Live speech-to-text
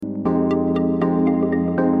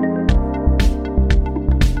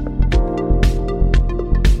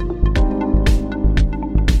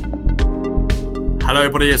Hello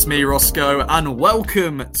everybody, it's me Roscoe and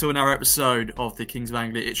welcome to another episode of the Kings of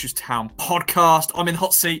Anglia Ipswich Town podcast. I'm in the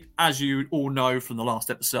hot seat, as you all know from the last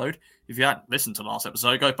episode. If you hadn't listened to the last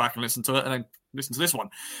episode, go back and listen to it and then listen to this one.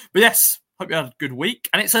 But yes, hope you had a good week.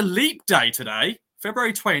 And it's a leap day today,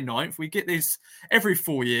 February 29th. We get this every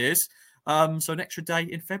 4 years. So an extra day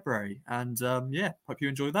in February. And hope you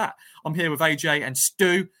enjoy that. I'm here with AJ and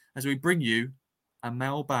Stu as we bring you a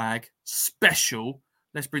mailbag special.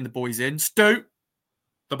 Let's bring the boys in. Stu,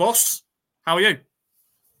 the boss, how are you?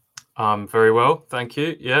 Very well, thank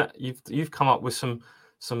you. Yeah, you've come up with some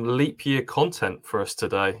leap year content for us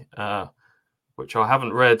today, which I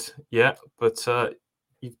haven't read yet, but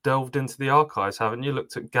you've delved into the archives, haven't you?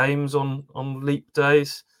 Looked at games on leap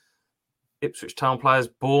days, Ipswich Town players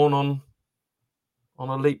born on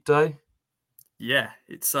a leap day. Yeah,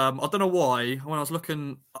 it's I don't know why. When I was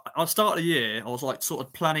looking, I started the year, I was like sort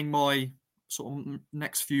of planning my sort of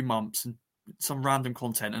next few months and some random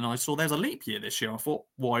content, and I saw there's a leap year this year. I thought,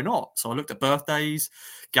 why not? So I looked at birthdays,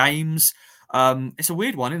 games. It's a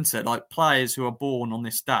weird one, isn't it? Like players who are born on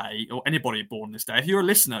this day, or anybody born on this day. If you're a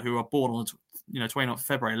listener who are born on 29th of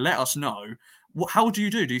February, let us know. How do you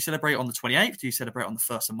do? Do you celebrate on the 28th? Do you celebrate on the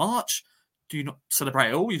 1st of March? Do you not celebrate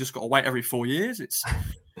at all? You just got to wait every 4 years? It's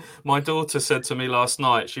My daughter said to me last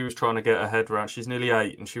night, she was trying to get her head around, she's nearly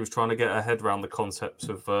 8, and she was trying to get her head around the concepts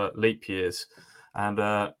of leap years.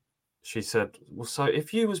 And she said, well, so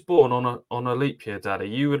if you was born on a leap year, Daddy,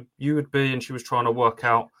 you would be, and she was trying to work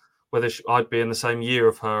out whether I'd be in the same year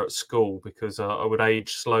of her at school because I would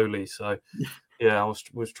age slowly. So yeah, I was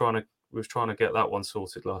trying to get that one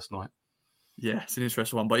sorted last night. Yeah, it's an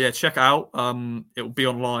interesting one. But yeah, check it out. It will be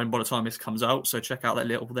online by the time this comes out. So check out that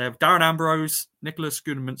little there. Darren Ambrose, Nicholas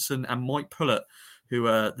Goodmanson, and Mike Pullett, who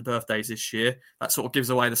are the birthdays this year. That sort of gives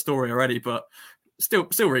away the story already, but still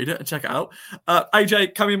read it and check it out.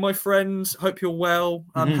 AJ, come in, my friend. Hope you're well.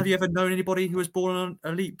 Have you ever known anybody who was born on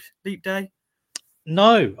a leap day?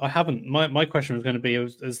 No, I haven't. My question was going to be,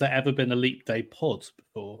 has there ever been a leap day pod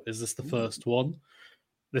before? Is this the first one?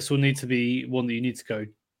 This will need to be one that you need to go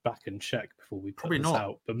back and check before we put this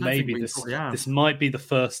out. But maybe this might be the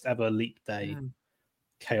first ever leap day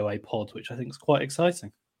KOA pod, which I think is quite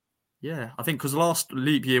exciting. Yeah, I think because the last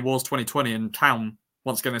leap year was 2020 and Town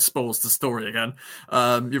once again spoils the story again.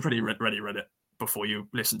 You've already read it before you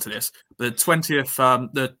listen to this. The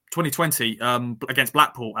 2020 against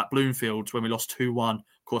Blackpool at Bloomfield when we lost 2-1, of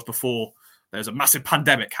course, before there's a massive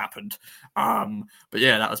pandemic happened. But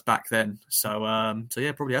yeah, that was back then. So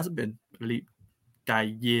yeah, probably hasn't been a leap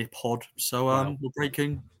day year pod. So we're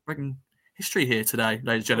breaking history here today,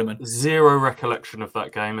 ladies and gentlemen. Zero recollection of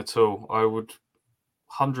that game at all. I would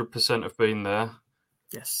 100% have been there.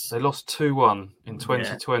 Yes. They lost 2-1 in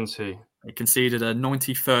 2020. Yeah. They conceded a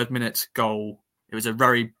 93rd minute goal. It was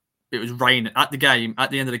raining at the game.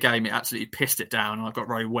 At the end of the game, it absolutely pissed it down, and I got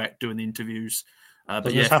very wet doing the interviews.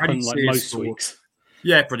 But yeah, happened like most weeks.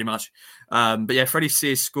 Yeah, pretty much. But yeah, Freddie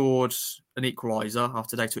Sears scored an equaliser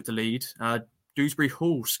after they took the lead. Dewsbury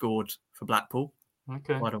Hall scored for Blackpool.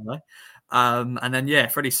 Okay. By the way. And then, yeah,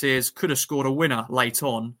 Freddie Sears could have scored a winner late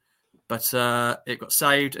on, but it got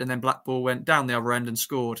saved, and then Blackpool went down the other end and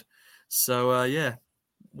scored. So,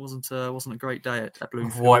 wasn't a great day at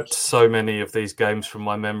Bloomfield. I've wiped so many of these games from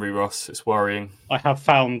my memory, Ross. It's worrying. I have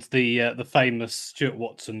found the famous Stuart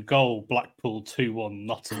Watson goal, Blackpool 2-1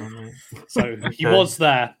 Nottingham. So okay. He was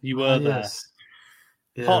there. You were there. Yes.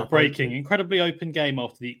 Yeah, heartbreaking. Incredibly open game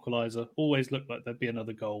after the equaliser. Always looked like there'd be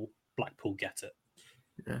another goal. Blackpool get it.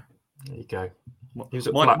 Yeah. There you go. He was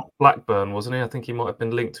at Blackburn, wasn't he? I think he might have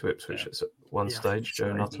been linked to Ipswich at one stage,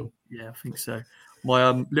 Joe Nuttall. Yeah, I think so.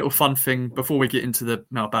 My little fun thing before we get into the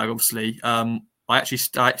mailbag, obviously, I actually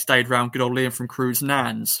stayed around good old Liam from Crews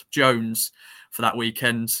Nan's Jones for that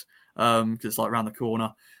weekend because it's like around the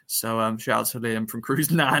corner. So shout out to Liam from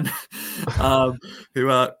Crews Nan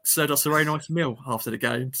who served us a very nice meal after the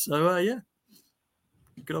game. So yeah,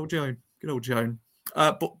 good old Joan.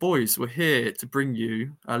 But boys, we're here to bring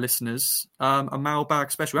you, our listeners, a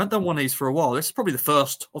mailbag special. We haven't done one of these for a while. This is probably the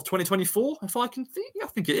first of 2024, if I can think. Yeah, I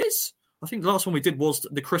think it is. I think the last one we did was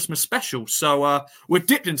the Christmas special. So we're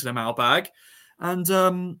dipped into the mailbag. And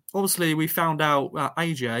obviously we found out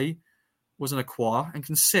AJ was in a choir and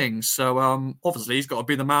can sing. So obviously he's got to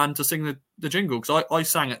be the man to sing the jingle. Because I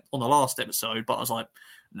sang it on the last episode, but I was like,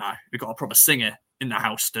 no, we've got a proper singer in the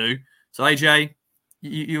house, Stu. So AJ,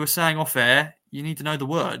 you were saying off air, you need to know the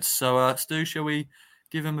words. So Stu, shall we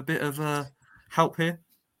give him a bit of help here?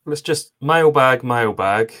 Let's just mailbag.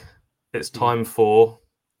 It's time for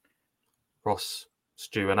Ross,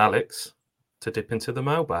 Stu and Alex to dip into the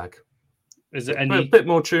mailbag. Is it a bit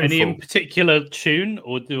more tuneful? Any in particular tune,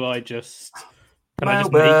 or do I just Can I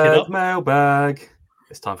just make it up? Mailbag.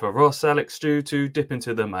 It's time for Ross, Alex, Stu to dip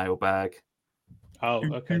into the mailbag. Oh,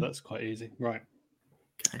 okay, that's quite easy. Right.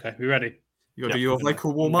 Okay, we ready? You got to do your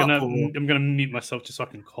vocal warm up. I'm gonna mute myself just so I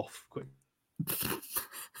can cough quick.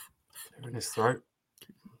 In his throat.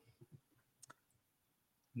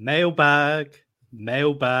 Mailbag.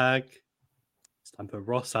 It's time for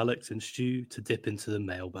Ross, Alex, and Stu to dip into the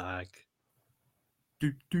mailbag.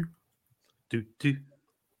 Do. Do.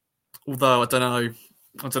 Although I don't know.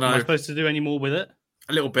 Am I supposed to do any more with it?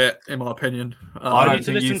 A little bit, in my opinion. I don't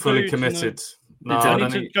think you fully committed. No, I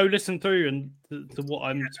need to go listen through and to what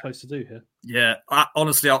I'm supposed to do here. Yeah,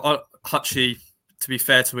 honestly, Hutchie, to be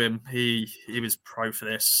fair to him, he was pro for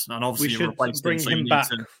this, and obviously we should bring him back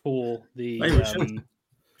for the.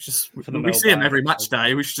 We see him every match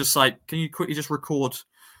day. We should just can you quickly just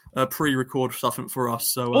pre-record something for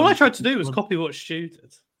us? So all I tried to do was copy what Stu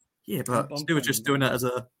did. Yeah, but Stu was just doing it as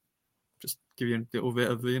just give you a little bit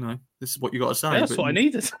of this is what you got to say. Yeah, that's what I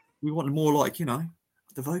needed. We wanted more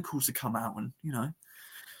the vocals to come out and Yeah,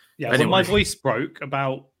 anyway. When my voice broke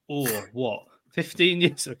about 15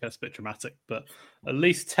 years ago, that's a bit dramatic, but at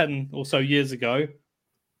least 10 or so years ago,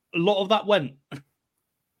 a lot of that went.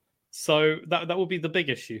 So that will be the big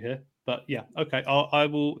issue here. But yeah, okay, I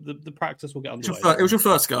will. The practice will get underway. It was your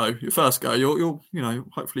first go. You'll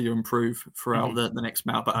hopefully you improve throughout the next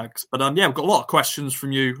mailbags. But we've got a lot of questions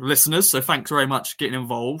from you listeners, so thanks very much for getting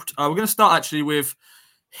involved. We're going to start actually with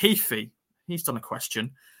Heathy. He's done a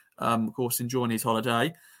question, of course, enjoying his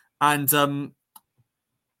holiday, and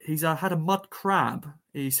he's had a mud crab.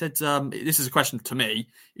 He said, "This is a question to me."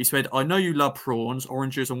 He said, "I know you love prawns,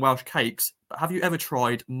 oranges, and Welsh cakes, but have you ever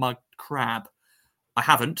tried mud crab?" I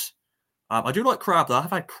haven't. I do like crab though. I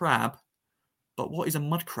have had crab, but what is a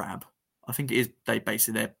mud crab? I think it is. They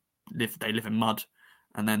basically live in mud,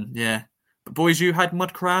 and then yeah. But boys, you had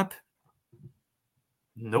mud crab?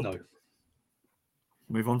 Nope. No.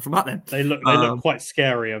 Move on from that then. They look quite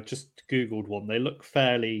scary. I've just Googled one. They look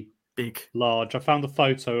fairly big, large. I found a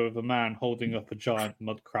photo of a man holding up a giant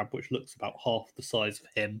mud crab, which looks about half the size of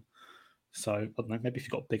him. So I don't know. Maybe if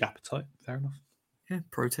you've got a big appetite, fair enough. Yeah,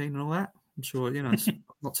 protein and all that. I'm sure, it's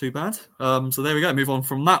not too bad. So there we go. Move on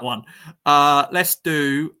from that one. Let's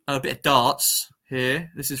do a bit of darts here.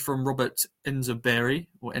 This is from Robert Enderberry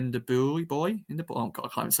or Enderbury boy. Oh, God, I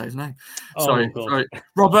can't even say his name. Sorry.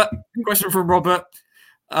 Robert. Question from Robert.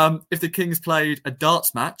 If the Kings played a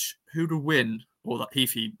darts match, who would win? Or that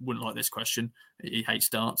Heathy wouldn't like this question. He hates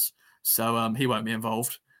darts. So he won't be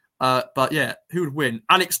involved. But yeah, who would win?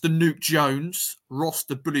 Alex the Nuke Jones, Ross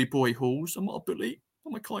the Bully Boy Halls. I'm not a bully.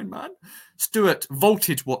 I'm a kind man. Stuart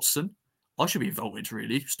Voltage Watson. I should be Voltage,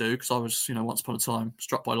 really, Stu, because I was, once upon a time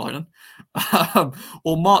struck by lightning.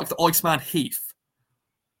 Or Mark the Iceman Heath.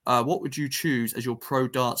 What would you choose as your pro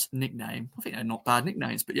darts nickname? I think they're not bad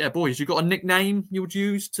nicknames, but yeah, boys, you got a nickname you would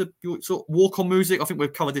use to sort of walk on music? I think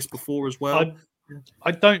we've covered this before as well.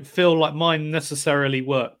 I don't feel like mine necessarily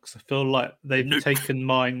works. I feel like they've taken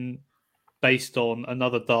mine based on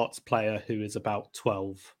another darts player who is about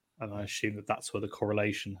 12. And I assume that's where the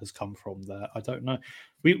correlation has come from there. I don't know.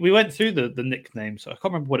 We went through the nicknames. So I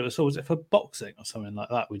can't remember what it was. So was it for boxing or something like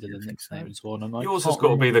that? We did a nicknames one. And yours has got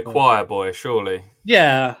to be the choir boy, surely.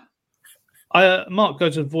 Yeah. Mark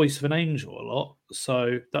goes with Voice of an Angel a lot.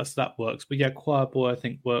 So that works. But yeah, choir boy I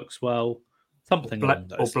think works well. Something along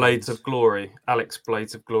those or Blades of Glory. Alex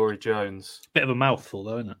Blades of Glory Jones. Bit of a mouthful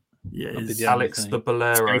though, isn't it? Yeah, Alex the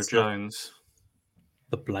Bolero Jones.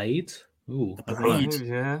 The Blade? Ooh, the Blade.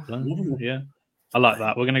 Yeah. I like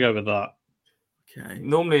that. We're going to go with that. Okay.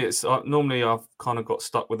 Normally I've kind of got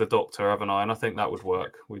stuck with the Doctor, haven't I? And I think that would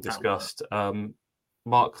work. We discussed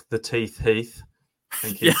Mark the Teeth Heath. I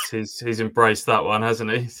think he's embraced that one,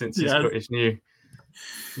 hasn't he? Since he's got his new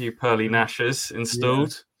pearly gnashers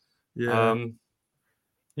installed. Yeah.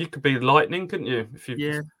 You could be Lightning, couldn't you?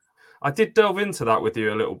 I did delve into that with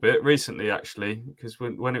you a little bit recently, actually, because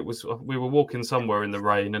when it was we were walking somewhere in the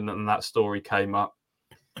rain and that story came up.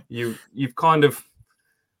 You've kind of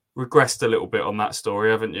regressed a little bit on that story,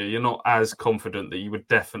 haven't you? You're not as confident that you were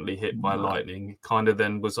definitely hit by lightning. It kind of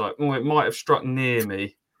then was like, it might have struck near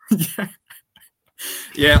me.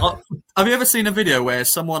 Yeah. Have you ever seen a video where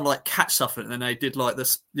someone catch something and then they did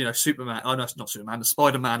this, Superman? Oh no, it's not Superman. The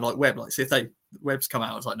Spider-Man web. See if webs come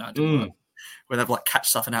out. I was like, no, it didn't work. Where they've catch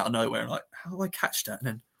something out of nowhere and how do I catch that? And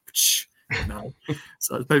then no.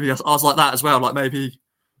 So maybe I was like that as well. Maybe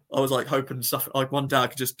I was hoping stuff one day I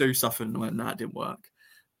could just do something and went, it didn't work.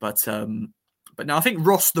 But now I think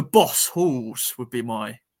Ross the Boss Halls would be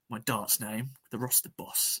my darts name, the Ross the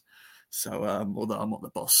Boss. So although I'm not the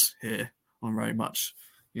boss here, I'm very much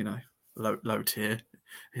low tier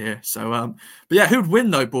here. So, but yeah, who'd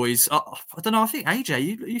win though, boys? I don't know. I think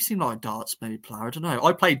AJ, you seem like a darts maybe player. I don't know.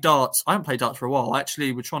 I played darts. I haven't played darts for a while. I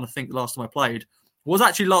actually was trying to think the last time I played was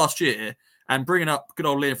actually last year. And bringing up good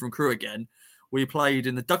old Liam from Crewe again, we played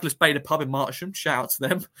in the Douglas Bader pub in Martlesham. Shout out to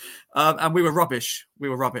them. And we were rubbish.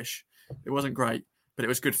 It wasn't great, but it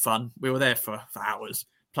was good fun. We were there for hours,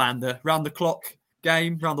 playing the round the clock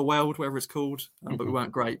game, round the world, whatever it's called. But we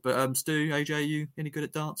weren't great. But Stu, AJ, you any good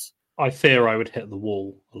at darts? I fear I would hit the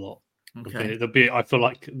wall a lot. Okay. I feel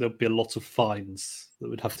like there'd be a lot of fines that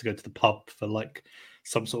would have to go to the pub for like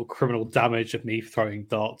some sort of criminal damage of me throwing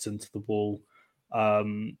darts into the wall.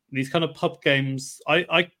 These kind of pub games,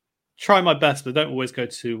 I try my best, but don't always go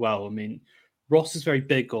too well. I mean, Ross is very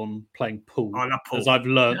big on playing pool, as I've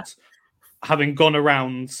learnt, having gone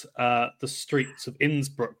around the streets of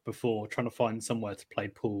Innsbruck before, trying to find somewhere to play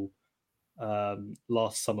pool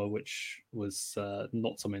last summer, which was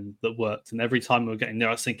not something that worked. And every time we were getting there,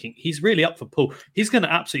 I was thinking, he's really up for pool. He's going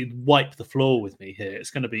to absolutely wipe the floor with me here.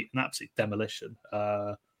 It's going to be an absolute demolition.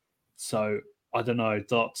 So I don't know.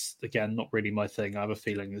 Darts, again, not really my thing. I have a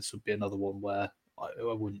feeling this would be another one where I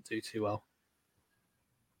wouldn't do too well.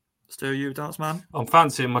 Still you, darts man? I'm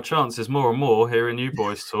fancying my chances more and more hearing you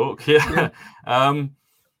boys talk. Yeah.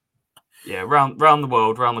 Yeah, round the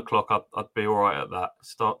world, round the clock, I'd be all right at that.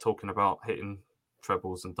 Start talking about hitting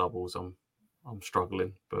trebles and doubles, I'm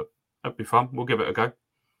struggling, but that'd be fun. We'll give it a go.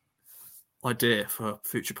 Idea for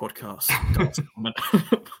future podcasts.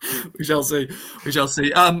 We shall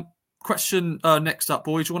see. Question next up,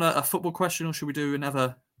 boys. Do you want a football question, or should we do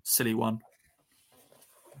another silly one?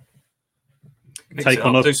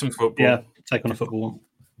 Do some football. Yeah, take on a football one.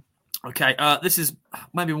 Okay, this is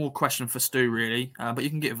maybe more question for Stu, really, but you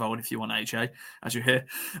can get involved if you want, AJ, as you hear.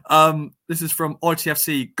 This is from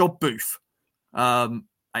ITFC Godbooth,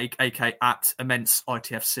 aka at Immense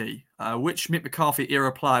ITFC. Which Mick McCarthy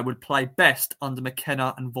era player would play best under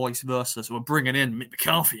McKenna and vice versa? So we're bringing in Mick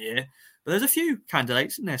McCarthy here, but there's a few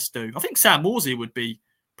candidates in there, Stu. I think Sam Morsey would be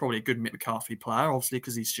probably a good Mick McCarthy player, obviously,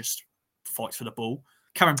 because he's just fights for the ball.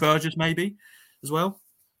 Cameron Burgess, maybe, as well.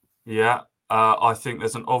 Yeah. I think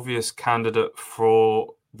there's an obvious candidate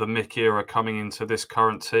for the Mick era coming into this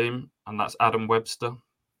current team, and that's Adam Webster.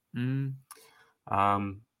 Ball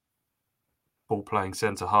playing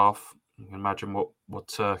centre half. You can imagine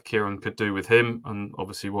what Kieran could do with him, and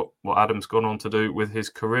obviously what Adam's gone on to do with his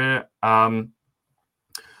career.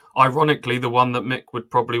 Ironically, the one that Mick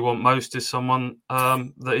would probably want most is someone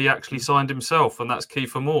that he actually signed himself, and that's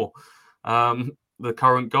Kiefer Moore. The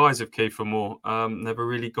current guise of Kiefer Moore never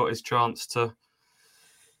really got his chance to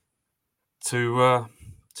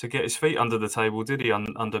get his feet under the table, did he?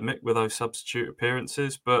 Under Mick with those substitute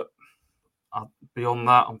appearances. But beyond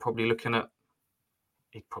that, I'm probably looking at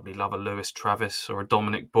he'd probably love a Lewis Travis or a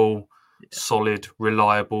Dominic Ball, solid,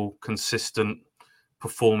 reliable, consistent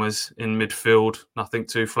performers in midfield. Nothing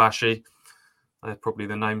too flashy. They're probably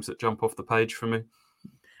the names that jump off the page for me.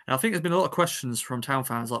 And I think there's been a lot of questions from town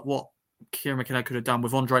fans like what Kieran McKenna could have done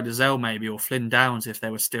with Andre Dezelle maybe, or Flynn Downs if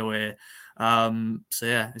they were still here. So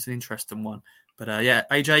yeah, it's an interesting one. But yeah,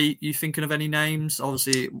 AJ, you thinking of any names?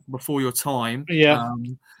 Obviously before your time. Yeah.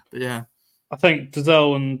 But yeah. I think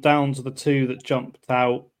Dezelle and Downs are the two that jumped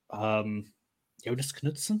out. Jonas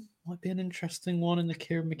Knudsen might be an interesting one in the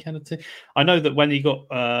Kieran McKenna team. I know that when he got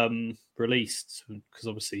released, because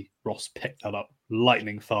obviously Ross picked that up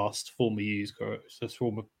lightning fast, former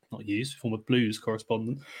Blues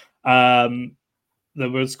correspondent. There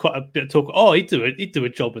was quite a bit of talk. Oh, he'd do a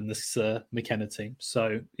job in this McKenna team.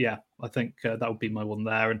 So yeah, I think that would be my one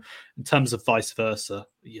there. And in terms of vice versa,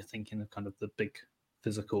 you're thinking of kind of the big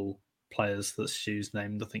physical players that Stu's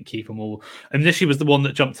named. I think Kiefer Moore initially was the one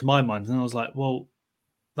that jumped to my mind, and I was like, well,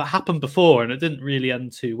 that happened before, and it didn't really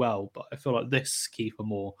end too well. But I feel like this Kiefer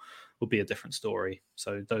Moore would be a different story.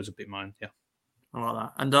 So those would be mine. Yeah. I like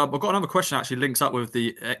that. And I've got another question actually links up with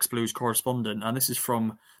the ex-Blues correspondent, and this is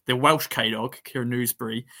from the Welsh K-Dog, Kieran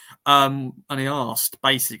Newsbury. And he asked,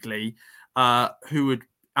 basically, who would,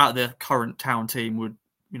 out of the current town team, would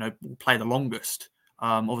play the longest?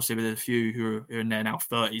 Obviously, there's a few who are in their now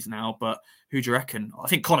 30s now, but who do you reckon? I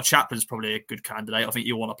think Connor Chaplin's probably a good candidate. I think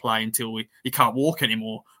you'll want to play until he can't walk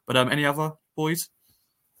anymore. But any other boys?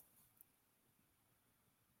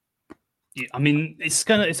 Yeah, I mean, it's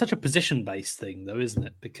such a position-based thing, though, isn't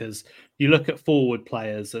it? Because you look at forward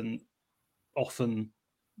players, and often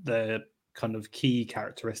their kind of key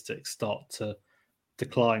characteristics start to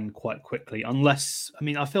decline quite quickly. Unless, I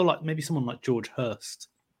mean, I feel like maybe someone like George Hurst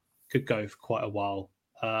could go for quite a while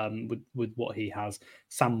with what he has.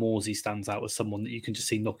 Sam Morsey stands out as someone that you can just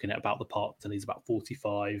see knocking it about the park till he's about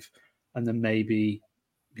 45, and then maybe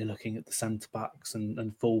you're looking at the centre backs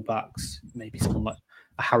and full backs, maybe someone like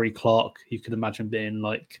a Harry Clark, you could imagine being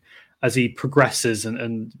like, as he progresses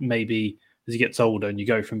and maybe as he gets older and you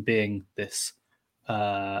go from being this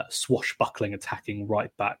swashbuckling attacking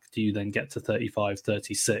right back, do you then get to 35,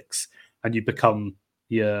 36 and you become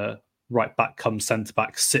your right back come centre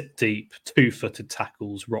back, sit deep, 2-footed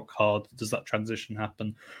tackles, rock hard? Does that transition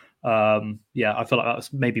happen? I feel like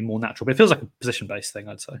that's maybe more natural, but it feels like a position-based thing,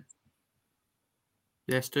 I'd say.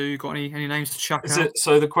 Yes, Stu, you got any names to chuck out?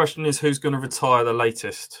 So the question is, who's going to retire the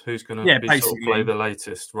latest? Who's going to play the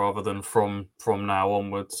latest rather than from now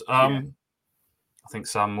onwards? I think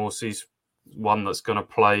Sam Morsey's one that's going to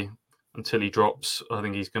play until he drops. I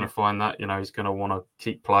think he's going to find that, he's going to want to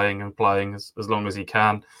keep playing as long as he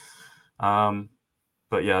can.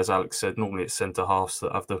 But yeah, as Alex said, normally it's centre halves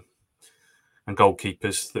that have and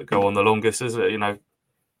goalkeepers that go on the longest. Is it,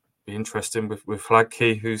 be interesting with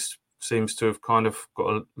Fladkey, who seems to have kind of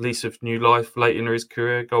got a lease of new life late in his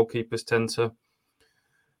career. Goalkeepers tend to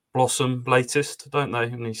blossom latest, don't they?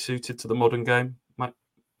 And he's suited to the modern game.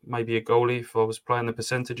 Maybe a goalie if I was playing the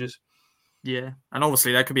percentages. Yeah, and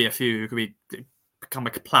obviously there could be a few who could become a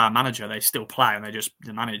player manager. They still play and they just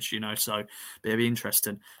manage, so it'll be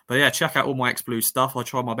interesting. But yeah, check out all my ex-Blue stuff. I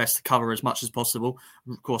try my best to cover as much as possible.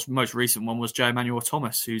 Of course, the most recent one was Joe Emmanuel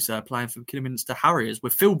Thomas, who's playing for Kidderminster Harriers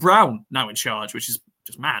with Phil Brown now in charge, which is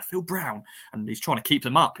just mad. Phil Brown, and he's trying to keep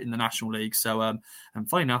them up in the National League. So, and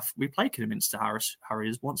funny enough, we played Kidderminster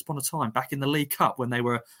Harriers once upon a time back in the League Cup when they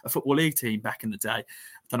were a Football League team back in the day.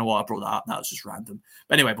 Don't know why I brought that up. That was just random.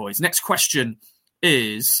 But anyway, boys, next question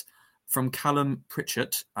is from Callum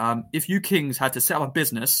Pritchett. If you Kings had to set up a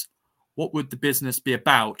business, what would the business be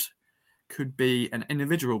about? Could be an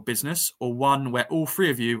individual business or one where all three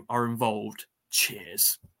of you are involved.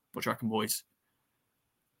 Cheers. What do you reckon, boys?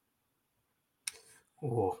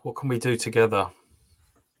 Oh, what can we do together?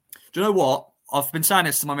 Do you know what? I've been saying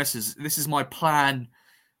this to my missus. This is my plan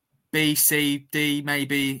B, C, D,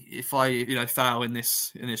 maybe, if I fail in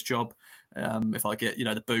this job, if I get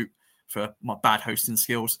the boot for my bad hosting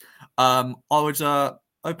skills. I would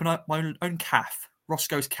open up my own cafe,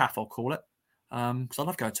 Roscoe's Cafe, I'll call it, because I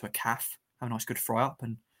love going to a cafe, have a nice good fry up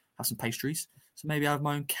and have some pastries. So maybe I have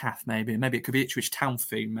my own cafe. Maybe it could be Ipswich Town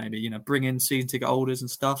theme. Maybe bring in season ticket holders and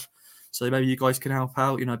stuff. So maybe you guys can help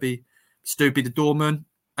out. Be Stu, be the doorman.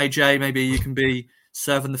 AJ, maybe you can be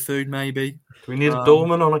serving the food. Maybe. Do we need a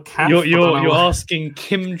doorman on a cafe? You're asking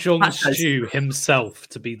Kim Jong-Stu himself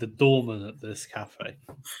to be the doorman at this cafe.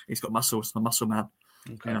 He's got muscles. The muscle man.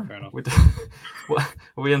 Okay, fair enough.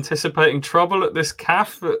 Are we anticipating trouble at this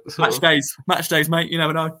cafe? Match days, mate. You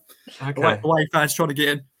never know. Okay. Away fans trying to get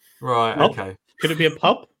in. Right. Okay. Could it be a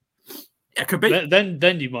pub? Yeah, it could be.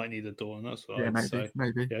 Then you might need a door, and that's what I'd say.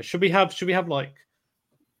 Maybe. Yeah. Should we have like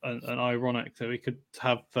an ironic that we could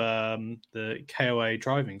have the KOA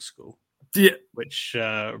driving school? Yeah. Which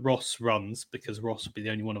Ross runs, because Ross would be the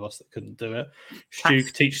only one of us that couldn't do it. Stu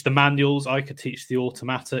could teach the manuals. I could teach the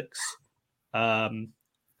automatics.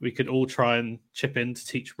 We could all try and chip in to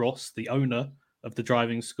teach Ross, the owner of the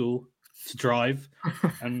driving school, to drive.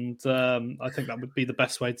 And I think that would be the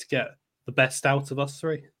best way to get the best out of us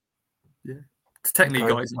three. Yeah.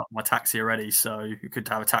 Technically, guys, not my taxi already, so you could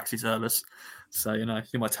have a taxi service. So,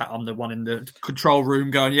 I'm the one in the control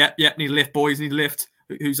room going, yep, need a lift, boys, need a lift.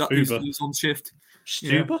 Who's up? Who's on shift?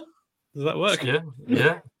 Stuber? Does that work?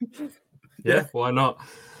 Yeah. Why not?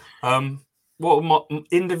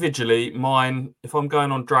 Individually, mine, if I'm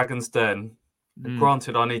going on Dragon's Den,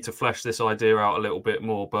 granted, I need to flesh this idea out a little bit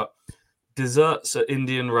more, but desserts at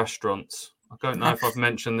Indian restaurants. I don't know if I've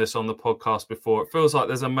mentioned this on the podcast before. It feels like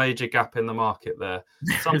there's a major gap in the market there.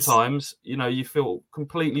 Sometimes, you feel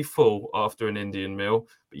completely full after an Indian meal,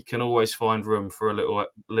 but you can always find room for a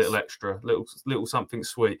little extra, little something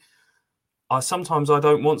sweet. Sometimes I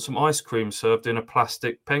don't want some ice cream served in a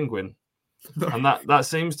plastic penguin. And that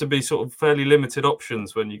seems to be sort of fairly limited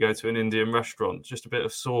options when you go to an Indian restaurant. Just a bit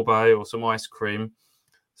of sorbet or some ice cream.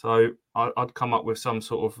 So I'd come up with some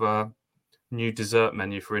sort of new dessert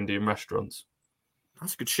menu for Indian restaurants.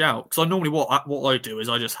 That's a good shout. Because I normally what I do is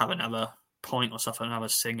I just have another pint or something, another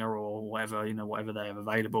singer or whatever, whatever they have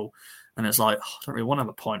available. And it's like, I don't really want to have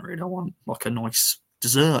a pint, really. I want like a nice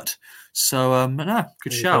dessert. So,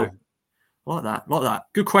 good shout. Like that.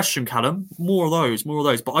 Good question, Callum. More of those.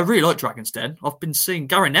 But I really like Dragon's Den. I've been seeing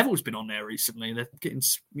Gary Neville's been on there recently. They're getting,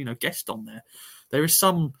 guests on there. There is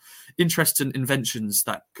some interesting inventions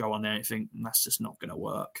that go on there. I think that's just not going to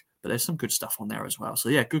work. But there's some good stuff on there as well. So,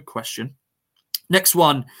 yeah, good question. Next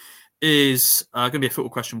one is going to be a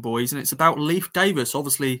football question, boys. And it's about Leif Davis.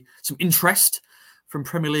 Obviously, some interest from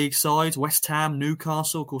Premier League sides. West Ham,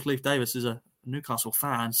 Newcastle. Of course, Leif Davis is a Newcastle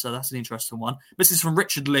fan, so that's an interesting one. This is from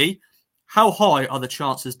Richard Lee. How high are the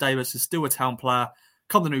chances Davis is still a Town player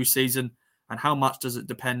come the new season, and how much does it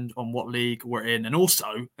depend on what league we're in? And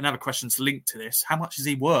also, another question's linked to this, how much is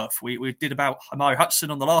he worth? We did about Amari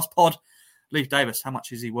Hutchinson on the last pod. Leif Davis, how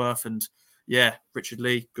much is he worth? And yeah, Richard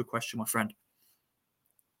Lee, good question, my friend.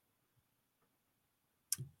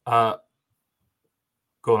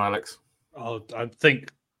 Go on, Alex. Oh, I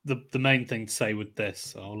think the main thing to say with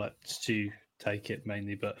this, I'll let Stu take it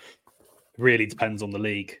mainly, but it really depends on the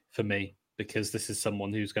league for me, because this is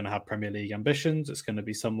someone who's going to have Premier League ambitions. It's going to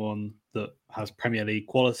be someone that has Premier League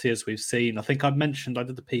quality, as we've seen. I think I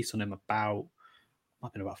did the piece on him about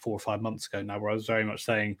 4 or 5 months ago now, where I was very much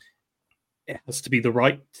saying it has to be the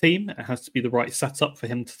right team. It has to be the right setup for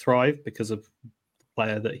him to thrive because of the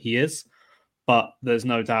player that he is. But there's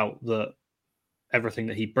no doubt that everything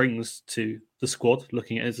that he brings to the squad,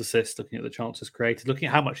 looking at his assists, looking at the chances created, looking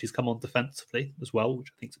at how much he's come on defensively as well,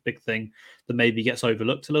 which I think is a big thing that maybe gets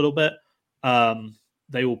overlooked a little bit.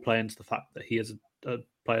 They all play into the fact that he is a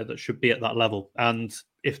player that should be at that level. And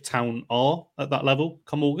if Town are at that level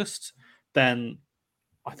come August, then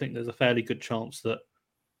I think there's a fairly good chance that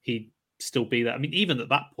he'd still be there. I mean, even at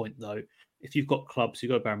that point, though, if you've got clubs,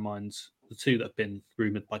 you've got to bear in mind the two that have been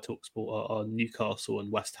rumoured by TalkSport are Newcastle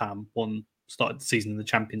and West Ham. One started the season in the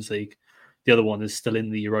Champions League. The other one is still in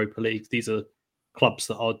the Europa League. These are clubs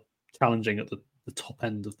that are challenging at the top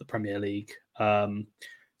end of the Premier League.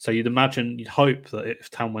 So you'd hope that if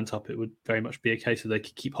Town went up, it would very much be a case that they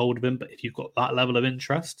could keep hold of him. But if you've got that level of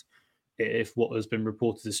interest, if what has been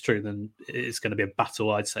reported is true, then it's going to be a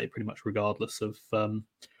battle, I'd say, pretty much regardless of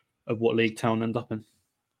what league Town end up in.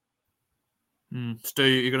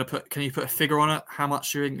 Stu, can you put a figure on it? How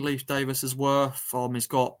much do you think Leif Davis is worth? He's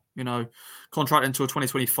got, contract until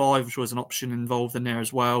 2025, which was an option involved in there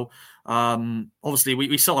as well. Obviously,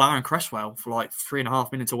 we sold Aaron Cresswell for like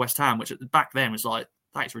 $3.5 million to West Ham, which back then was like,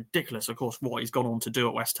 that is ridiculous. Of course, what he's gone on to do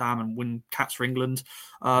at West Ham and win caps for England.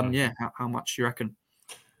 How much do you reckon?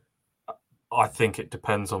 I think it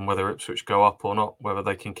depends on whether Ipswich go up or not, whether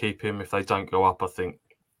they can keep him. If they don't go up, I think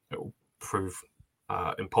it will prove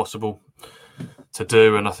impossible to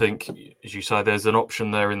do. And I think, as you say, there's an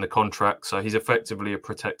option there in the contract. So he's effectively a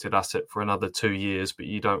protected asset for another 2 years, but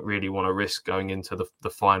you don't really want to risk going into the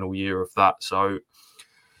final year of that. So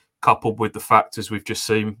coupled with the factors we've just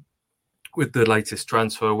seen with the latest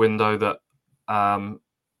transfer window that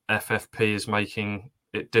FFP is making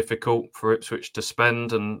it difficult for Ipswich to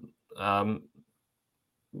spend, and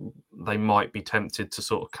they might be tempted to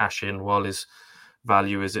sort of cash in while his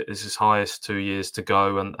value is his highest 2 years to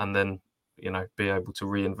go, and then be able to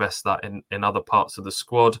reinvest that in other parts of the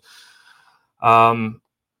squad.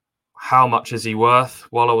 How much is he worth?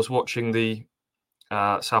 While I was watching the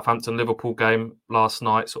Southampton-Liverpool game last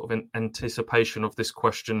night, sort of in anticipation of this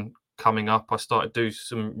question coming up, I started to do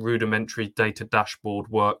some rudimentary data dashboard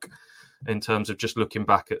work in terms of just looking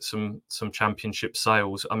back at some championship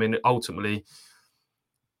sales. I mean, ultimately,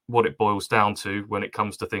 what it boils down to when it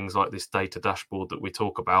comes to things like this data dashboard that we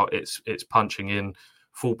talk about, it's punching in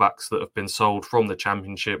fullbacks that have been sold from the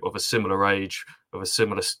championship of a similar age, of a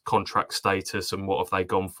similar contract status, and what have they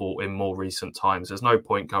gone for in more recent times. There's no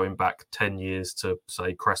point going back 10 years to,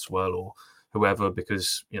 say, Cresswell or whoever,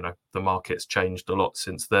 because, the market's changed a lot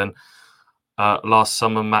since then. Last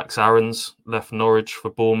summer, Max Aarons left Norwich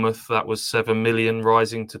for Bournemouth. That was 7 million,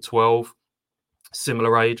 rising to 12.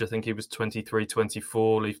 Similar age, I think he was 23,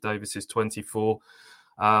 24. Leif Davis is 24.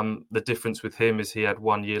 The difference with him is he had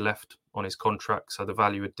 1 year left on his contract, so the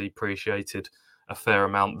value had depreciated a fair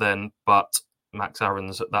amount then. But Max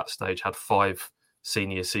Aarons at that stage had 5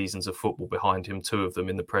 senior seasons of football behind him, 2 of them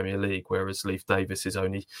in the Premier League, whereas Leif Davis is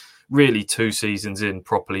only really 2 seasons in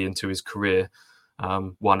properly into his career,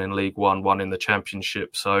 1 in League One, 1 in the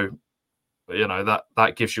Championship. So,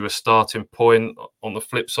 that gives you a starting point. On the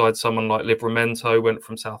flip side, someone like Livramento went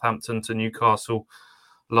from Southampton to Newcastle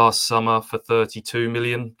last summer for 32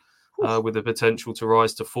 million, with the potential to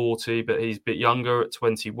rise to 40, but he's a bit younger at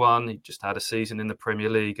 21. He just had a season in the Premier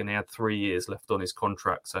League and he had 3 years left on his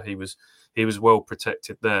contract, so he was well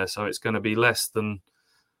protected there. So it's going to be less than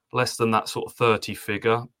that sort of 30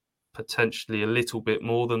 figure, potentially a little bit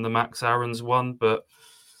more than the Max Aarons one, but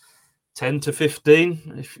 10 to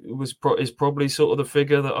 15 is probably sort of the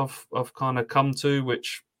figure that I've kind of come to,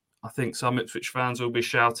 which I think some Ipswich fans will be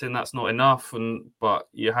shouting that's not enough, but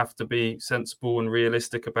you have to be sensible and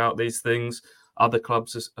realistic about these things. Other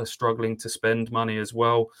clubs are struggling to spend money as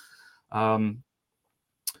well.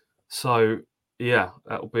 So, yeah,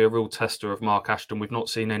 that'll be a real tester of Mark Ashton. We've not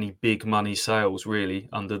seen any big money sales really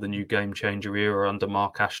under the new game changer era under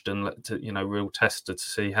Mark Ashton. Real tester to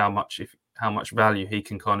see how how much value he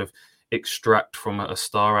can kind of extract from a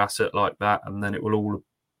star asset like that, and then it will all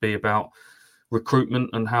be about recruitment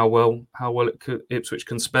and how well Ipswich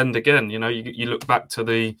can spend again. You look back to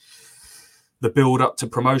the build up to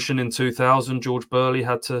promotion in 2000. George Burley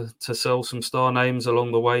had to sell some star names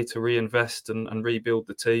along the way to reinvest and rebuild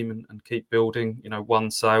the team and keep building.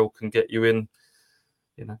 One sale can get you in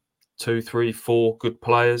 2, 3, 4 good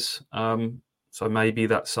players. So maybe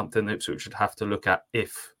that's something that Ipswich should have to look at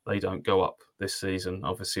if they don't go up this season.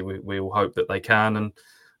 Obviously, we all hope that they can and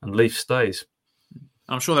Leaf stays.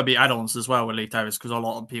 I'm sure there'll be add-ons as well with Leif Davis, because a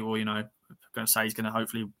lot of people, are going to say he's going to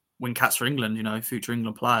hopefully win cats for England, future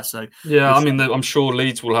England player. So yeah, I'm sure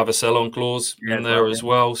Leeds will have a sell-on clause in there as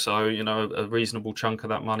well. So a reasonable chunk of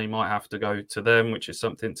that money might have to go to them, which is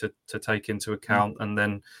something to take into account. And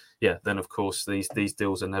then of course these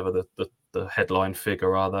deals are never the headline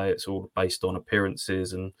figure, are they? It's all based on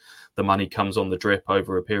appearances, and the money comes on the drip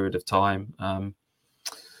over a period of time.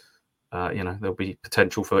 There'll be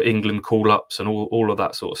potential for England call-ups and all of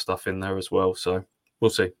that sort of stuff in there as well. So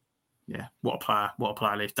we'll see. Yeah, what a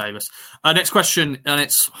player, Leif Davis. Next question, and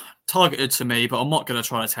it's targeted to me, but I'm not going to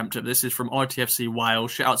try to attempt it. This is from ITFC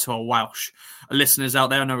Wales. Shout out to our Welsh listeners out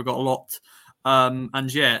there. I know we've got a lot.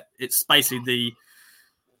 It's basically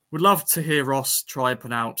would love to hear Ross try and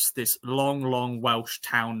pronounce this long Welsh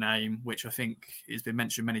town name, which I think has been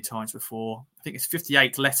mentioned many times before. I think it's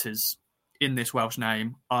 58 letters in this Welsh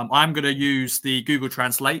name. I'm going to use the Google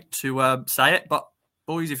Translate to say it, but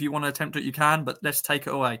boys, if you want to attempt it, you can, but let's take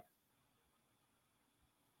it away.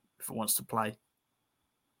 If it wants to play.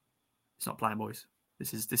 It's not playing, boys.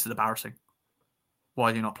 This is embarrassing.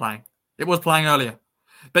 Why are you not playing? It was playing earlier.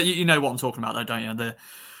 But you know what I'm talking about, though, don't you?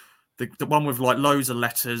 The one with like loads of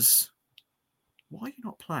letters. Why are you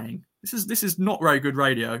not playing? This is not very good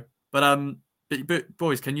radio. But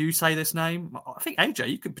boys, can you say this name? I think AJ,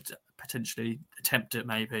 you could potentially attempt it,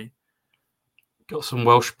 maybe. Got some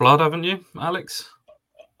Welsh blood, haven't you, Alex?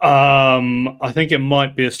 I think it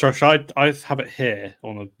might be a structure. I have it here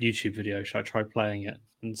on a YouTube video. Should I try playing it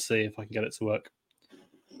and see if I can get it to work?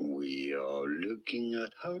 We are looking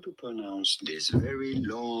at how to pronounce this very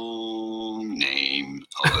long name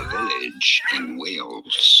of a village in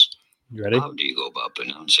Wales. You ready? How do you go about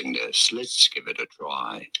pronouncing this? Let's give it a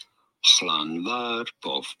try. Llanfair,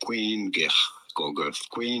 Bof Queen, Gich, Gogurth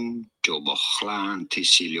Queen, Jobochlan,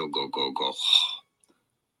 Tisilio Gogogoch.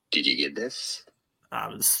 Did you get this? That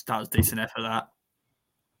was decent effort, that.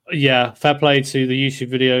 Yeah, fair play to the YouTube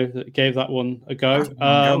video that gave that one a go.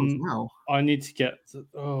 I need to get...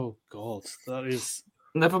 Oh, God, that is...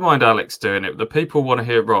 Never mind Alex doing it. The people want to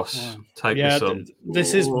hear Ross take this on.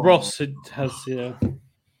 This is Ross who has... Yeah.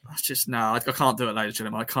 That's just... No, I can't do it, ladies and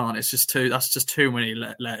gentlemen. I can't. It's just too... That's just too many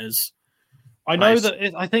letters. I know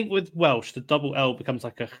that... I think with Welsh, the double L becomes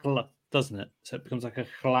like a... Doesn't it? So it becomes like a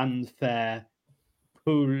Llanfair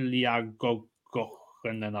Pwliagogoch,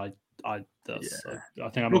 and then I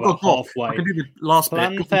think I'm about halfway. I can do the last bit.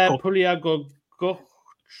 Llanfair Pwliagogoch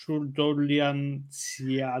Trudolian.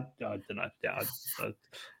 I don't know. Yeah,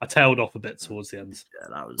 I tailed off a bit towards the end. Yeah,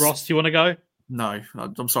 that was... Ross, do you want to go? No,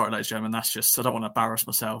 I'm sorry, ladies and gentlemen. That's just... I don't want to embarrass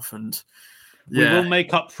myself. And we will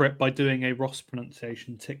make up for it by doing a Ross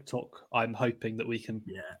pronunciation TikTok. I'm hoping that we can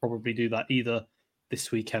probably do that either this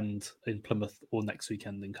weekend in Plymouth or next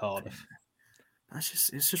weekend in Cardiff.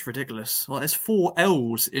 It's just ridiculous. Like, there's 4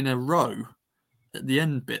 L's in a row at the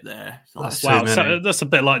end bit there. Wow, so that's a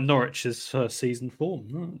bit like Norwich's first season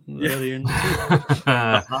form. Early in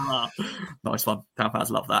the nice one. Town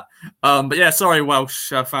fans love that. But yeah, sorry,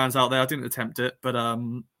 Welsh fans out there. I didn't attempt it, but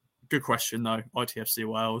good question though. ITFC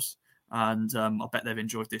Wales, and I bet they've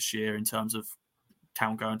enjoyed this year in terms of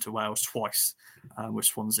Town going to Wales twice with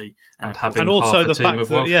Swansea, and also the fact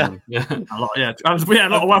that a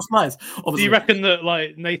lot of Welsh players. Obviously. Do you reckon that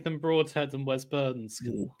like Nathan Broadhead and Wes Burns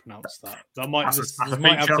can pronounce that? That might have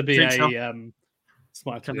to be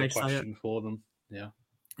a question for them.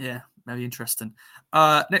 Yeah, very interesting.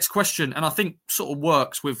 Next question, and I think sort of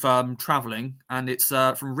works with travelling, and it's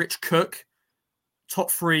from Rich Cook. Top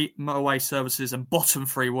 3 motorway services and bottom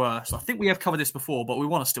 3 worst. I think we have covered this before, but we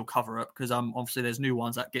want to still cover it because obviously there's new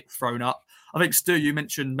ones that get thrown up. I think, Stu, you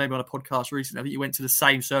mentioned maybe on a podcast recently, I think you went to the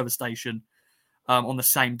same service station on the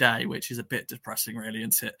same day, which is a bit depressing, really,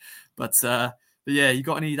 isn't it? But yeah, you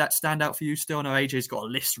got any that stand out for you still? I know AJ's got a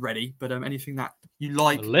list ready, but anything that you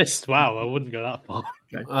like? A list? Wow, I wouldn't go that far.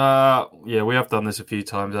 Okay. Yeah, we have done this a few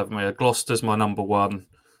times, haven't we? Gloucester's my number 1.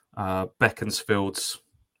 Beaconsfield's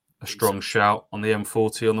a strong shout on the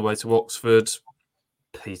M40 on the way to Oxford.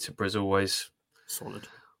 Peterborough's always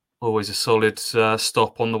a solid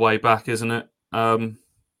stop on the way back, isn't it? I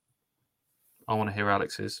want to hear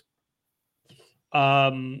Alex's.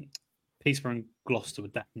 Peterborough and Gloucester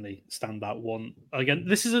would definitely stand out one. Again,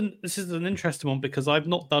 this is an interesting one because I've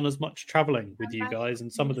not done as much travelling with you guys,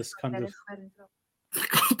 and some of this kind of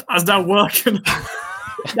that's now working.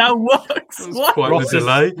 That works. What? Quite a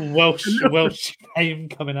delay. Welsh fame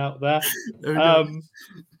coming out there.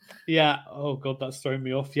 Yeah. Oh god, that's throwing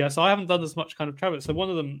me off. Yeah. So I haven't done as much kind of travel. So one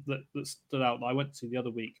of them that stood out that I went to the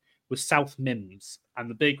other week was South Mimms, and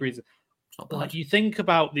the big reason, like, you think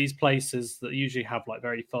about these places that usually have like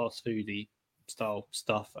very fast foody style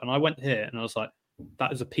stuff, and I went here and I was like,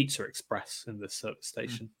 that is a Pizza Express in this service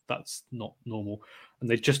station. That's not normal. And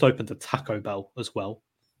they just opened a Taco Bell as well.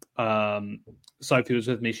 Sophie was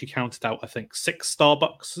with me. She counted out, I think, 6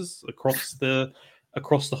 Starbucks across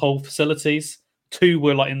the whole facilities. 2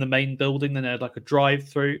 were like in the main building. Then they had like a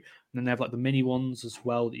drive-through, and then they have like the mini ones as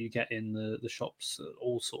well that you get in the shops.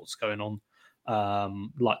 All sorts going on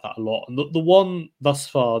like that a lot. And the one thus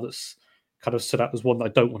far that's kind of stood out as one that I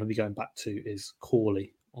don't want to be going back to is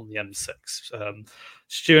Corley on the M6.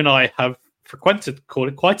 Stu and I have frequented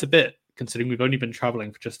Corley quite a bit, considering we've only been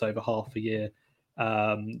travelling for just over half a year.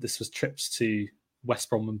 This was trips to West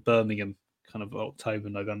Brom and Birmingham, kind of October,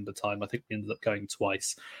 November time. I think we ended up going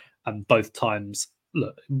twice, and both times,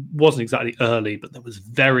 look, it wasn't exactly early, but there was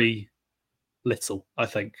very little, I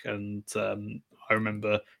think. And I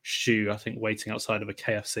remember Stu, I think, waiting outside of a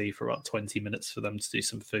KFC for about 20 minutes for them to do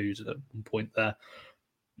some food at one point there.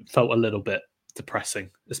 It felt a little bit depressing,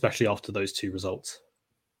 especially after those 2 results.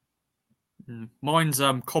 Mine's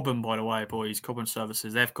Cobham, by the way, boys. Cobham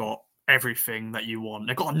Services, they've got everything that you want.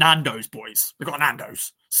 They've got a Nando's, boys. They've got a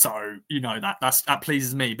Nando's. So, that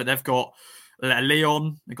pleases me. But they've got a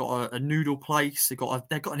Leon, they've got a noodle place, they've got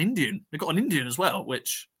an Indian. They've got an Indian as well,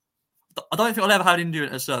 which I don't think I'll ever have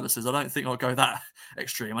Indian at services. I don't think I'll go that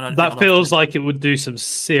extreme. That feels like it would do some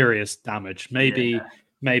serious damage. Maybe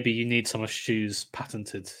you need some of Stu's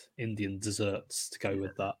patented Indian desserts to go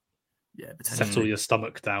with that. Yeah, settle your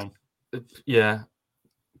stomach down. Yeah.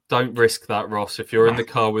 Don't risk that, Ross. If you're in the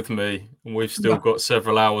car with me and we've still got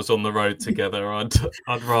several hours on the road together,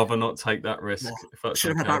 I'd rather not take that risk. I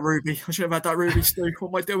should have had that Ruby. Stu. What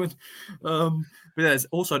am I doing? But there's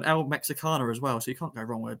also an El Mexicana as well, so you can't go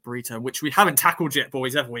wrong with a burrito, which we haven't tackled yet,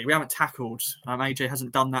 boys, have we? We haven't tackled. AJ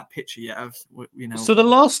hasn't done that picture yet. So the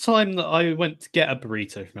last time that I went to get a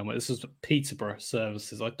burrito, remember, this was Peterborough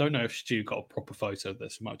Services. I don't know if Stu got a proper photo of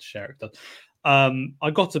this. We might have to share it.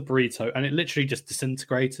 I got a burrito and it literally just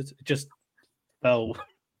disintegrated. It just fell,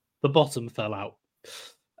 the bottom fell out,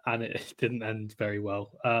 and it didn't end very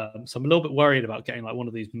well. So I'm a little bit worried about getting like one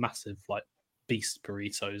of these massive like beast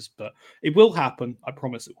burritos, but it will happen. I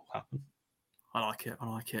promise it will happen. I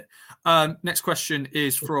like it. Next question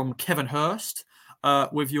is from Kevin Hurst.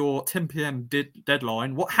 With your 10 p.m.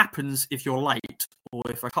 deadline, what happens if you're late, or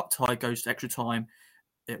if a cup tie goes to extra time?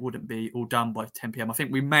 It wouldn't be all done by 10 p.m. I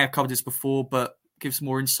think we may have covered this before, but give some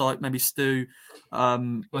more insight, maybe Stu.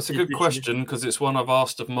 Well, it's a good question because it's one I've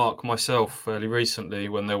asked of Mark myself fairly recently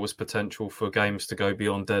when there was potential for games to go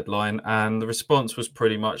beyond deadline, and the response was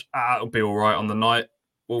pretty much, it'll be all right on the night.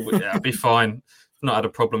 Well, yeah, it'll be fine. I've not had a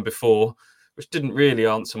problem before, which didn't really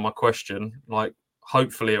answer my question. Like,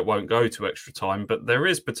 hopefully it won't go to extra time, but there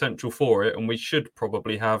is potential for it, and we should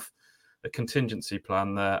probably have a contingency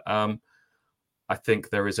plan there. I think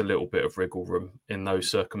there is a little bit of wriggle room in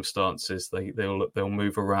those circumstances. They'll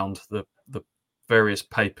move around the various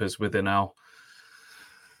papers within our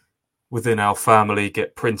family,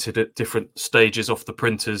 get printed at different stages off the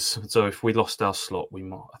printers. So if we lost our slot,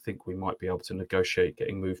 I think we might be able to negotiate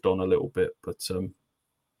getting moved on a little bit. But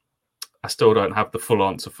I still don't have the full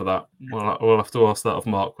answer for that. We'll have to ask that of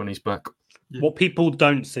Mark when he's back. Yeah. What people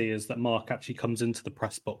don't see is that Mark actually comes into the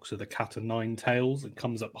press box with a cat of 9 tails and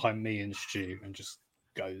comes up behind me and Stu and just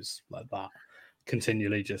goes like that.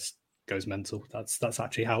 Continually just goes mental. That's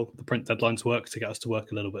actually how the print deadlines work, to get us to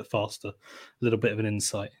work a little bit faster, a little bit of an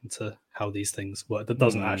insight into how these things work. That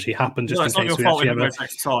doesn't actually happen just in case we actually have a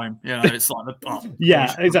time. It's like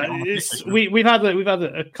yeah, exactly. We've had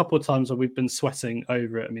a couple of times where we've been sweating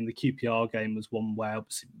over it. I mean, the QPR game was one where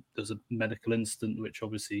obviously there's a medical incident, which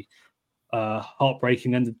obviously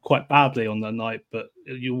heartbreaking, ended quite badly on that night, but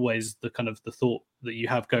you always the thought that you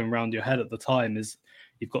have going around your head at the time is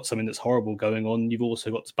you've got something that's horrible going on. You've also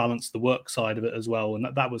got to balance the work side of it as well, and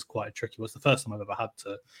that was quite tricky. It was the first time I've ever had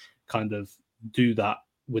to kind of do that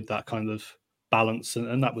with that kind of balance,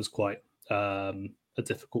 and that was quite a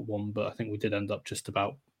difficult one. But I think we did end up just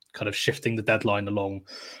about kind of shifting the deadline along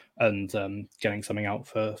and getting something out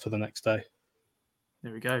for the next day.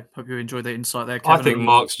 There we go. Hope you enjoyed the insight there, Kevin. I think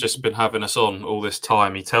Mark's just been having us on all this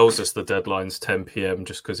time. He tells us the deadline's 10 p.m.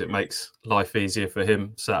 just because it makes life easier for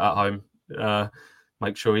him sat at home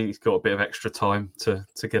make sure he's got a bit of extra time to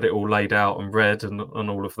get it all laid out and read and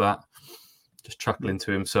all of that. Just chuckling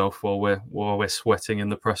to himself while we're sweating in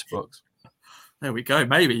the press box. There we go.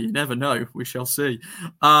 Maybe, you never know. We shall see.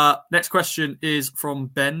 Next question is from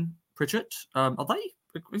Ben Pritchett. Are they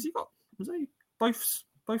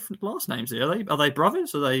both last names here? Are they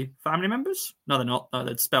brothers? Are they family members? No, they're not. No,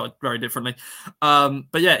 they're spelled very differently.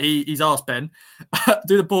 But yeah, he's asked Ben,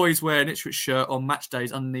 do the boys wear an Ipswich shirt on match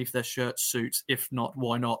days underneath their shirt suits? If not,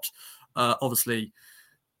 why not? Obviously,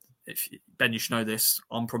 Ben, you should know this.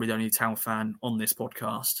 I'm probably the only Town fan on this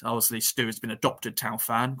podcast. Obviously, Stu has been adopted Town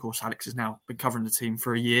fan. Of course, Alex has now been covering the team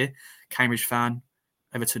for a year. Cambridge fan,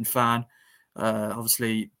 Everton fan.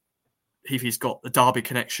 Obviously, Heafy's got the Derby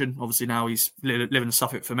connection. Obviously, now he's living in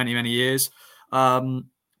Suffolk for many, many years. But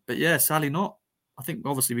yeah, sadly not. I think,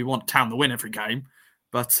 obviously, we want Town to win every game.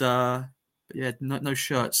 But yeah, no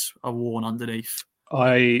shirts are worn underneath.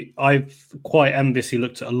 I've quite enviously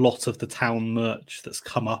looked at a lot of the Town merch that's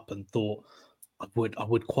come up and thought I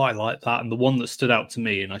would quite like that. And the one that stood out to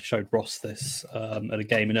me, and I showed Ross this at a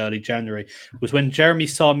game in early January, was when Jeremy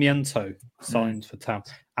Sarmiento signed for Town,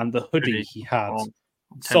 and the hoodie he had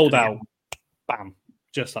sold out, bam,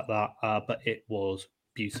 just like that. But it was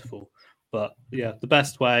beautiful. But yeah, the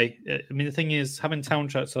best way. I mean, the thing is, having Town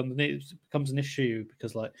shirts underneath becomes an issue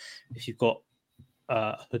because, like, if you've got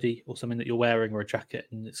a hoodie or something that you're wearing or a jacket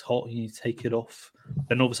and it's hot and you need to take it off,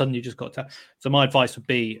 then all of a sudden you just got so my advice would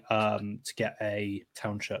be to get a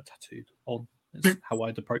Town shirt tattooed on. Is how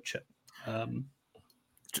I'd approach it,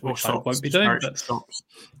 which I won't be doing, but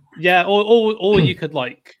yeah, or you could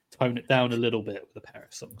like tone it down a little bit with a pair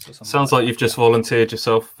of socks or something. Sounds like you've just volunteered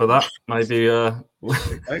yourself for that. Maybe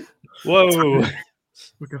whoa.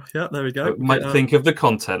 Yeah, there we go. Think of the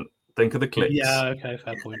content, think of the clicks. Yeah, okay,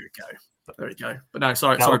 fair point. There we go. But no,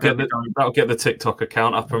 sorry. That'll get the TikTok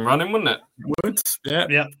account up and running, wouldn't it? Would.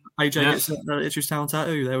 Yeah. AJ gets the Ipswich Town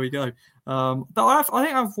tattoo. There we go. But I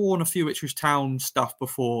think I've worn a few Ipswich Town stuff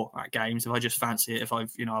before at games. If I just fancy it, I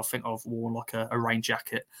think I've worn like a rain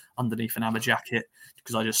jacket underneath an hammer jacket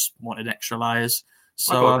because I just wanted extra layers.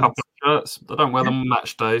 So I've got a couple of shirts. I don't wear them on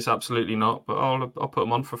match days, absolutely not. But I'll put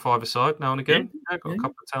them on for five-a-side now and again. Yeah, I've got a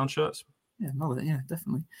couple of Town shirts. Yeah, love it. Yeah,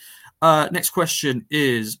 definitely. Next question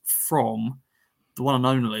is from the one and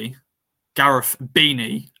only Gareth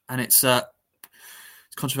Beanie, and it's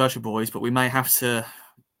controversial, boys, but we may have to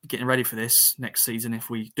be getting ready for this next season if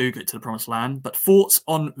we do get to the promised land. But thoughts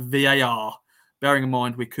on VAR, bearing in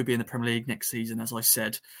mind we could be in the Premier League next season, as I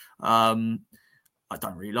said. I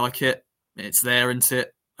don't really like it. It's there, isn't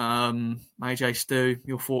it? AJ, Stu,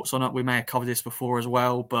 your thoughts on it? We may have covered this before as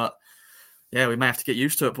well, but yeah, we may have to get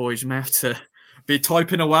used to it, boys. We may have to be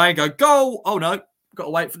typing away and go, goal! Oh, no, got to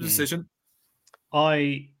wait for the decision.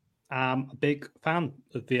 I am a big fan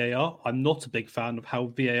of VAR. I'm not a big fan of how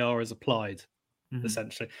VAR is applied,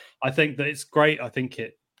 essentially. I think that it's great. I think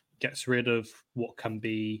it gets rid of what can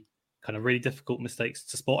be kind of really difficult mistakes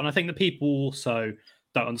to spot. And I think that people also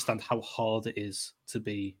don't understand how hard it is to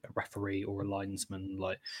be a referee or a linesman.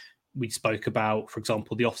 Like we spoke about, for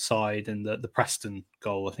example, the offside in the Preston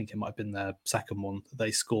goal. I think it might have been their second one that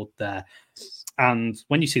they scored there. And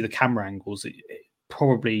when you see the camera angles, it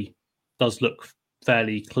probably does look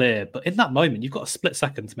fairly clear. But in that moment, you've got a split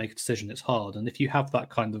second to make a decision. It's hard. And if you have that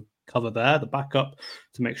kind of cover there, the backup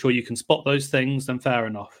to make sure you can spot those things, then fair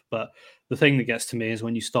enough. But the thing that gets to me is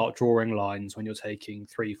when you start drawing lines, when you're taking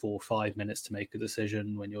 3, 4, 5 minutes to make a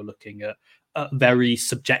decision, when you're looking at very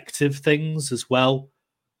subjective things as well.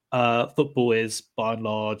 Football is, by and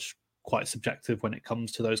large, quite subjective when it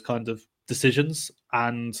comes to those kind of decisions.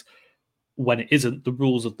 And when it isn't, the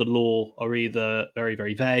rules of the law are either very,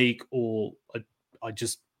 very vague or I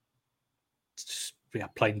just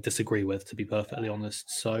plain disagree with, to be perfectly honest.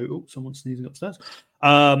 So, someone's sneezing upstairs.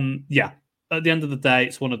 At the end of the day,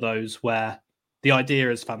 it's one of those where the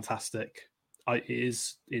idea is fantastic. It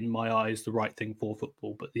is, in my eyes, the right thing for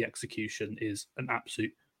football, but the execution is an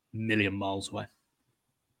absolute million miles away.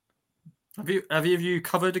 Have you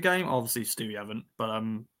covered a game? Obviously, Stu, you haven't, but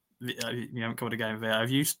you haven't covered a game there.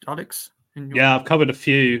 Have you, Alex? Yeah, I've covered a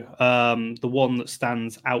few. The one that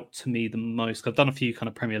stands out to me the most, I've done a few kind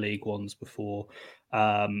of Premier League ones before.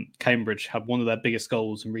 Cambridge had one of their biggest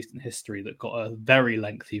goals in recent history that got a very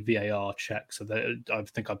lengthy VAR check. So I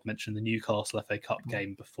think I've mentioned the Newcastle FA Cup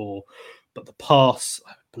game before, but the pass,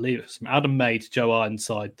 I believe it was from Adam May to Joe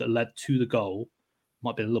Ironside that led to the goal.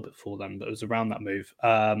 Might be a little bit before then, but it was around that move.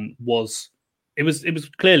 It was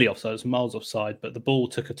clearly offside, it was miles offside, but the ball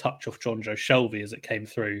took a touch off John Joe Shelvey as it came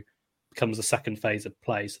through. Becomes the second phase of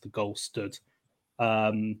play, so the goal stood.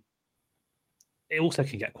 it also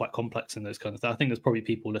can get quite complex in those kind of things. I think there's probably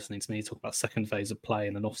people listening to me talk about second phase of play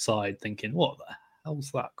and an offside thinking, what the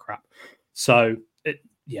hell's that crap? So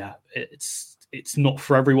it's not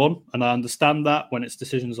for everyone. And I understand that when it's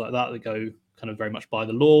decisions like that go kind of very much by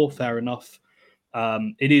the law, fair enough.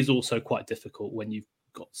 It is also quite difficult when you've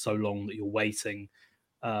got so long that you're waiting.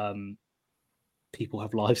 People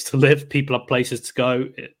have lives to live. People have places to go.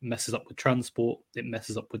 It messes up with transport. It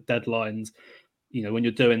messes up with deadlines. When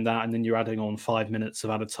you're doing that and then you're adding on 5 minutes of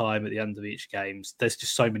added time at the end of each game, there's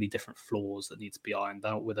just so many different flaws that need to be ironed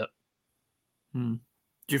out with it. Do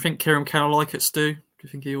you think Kieran Kenner like it, Stu? Do you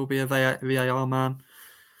think he will be a VAR man?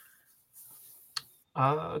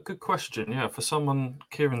 Good question. Yeah, for someone,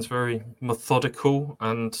 Kieran's very methodical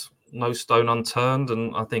and no stone unturned,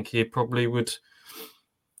 and I think he probably would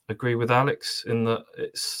agree with Alex in that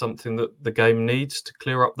it's something that the game needs to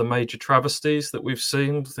clear up the major travesties that we've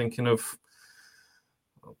seen. Thinking of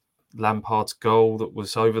Lampard's goal that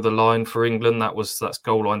was over the line for England, that's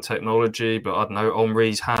goal line technology. But I don't know,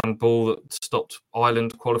 Henry's handball that stopped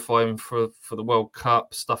Ireland qualifying for the World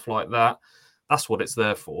Cup, stuff like that. That's what it's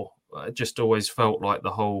there for. It just always felt like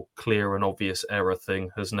the whole clear and obvious error thing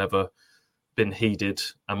has never been heeded.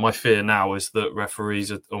 And my fear now is that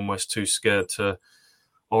referees are almost too scared to,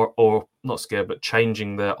 or not scared, but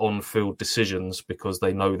changing their on-field decisions because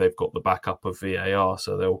they know they've got the backup of VAR.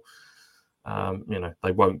 So they'll,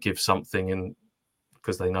 they won't give something in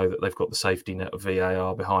because they know that they've got the safety net of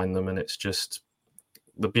VAR behind them. And it's just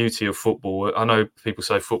the beauty of football. I know people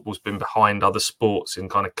say football's been behind other sports in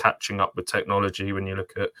kind of catching up with technology when you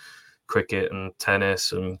look at cricket and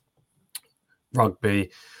tennis and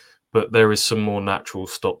rugby, but there is some more natural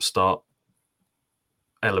stop-start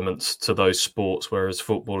elements to those sports, whereas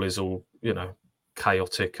football is all,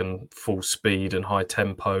 chaotic and full speed and high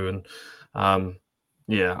tempo. And I'm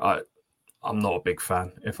not a big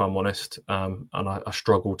fan, if I'm honest. And I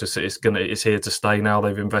struggle to see it's here to stay now.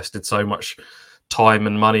 They've invested so much time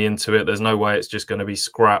and money into it. There's no way it's just going to be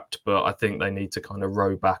scrapped, but I think they need to kind of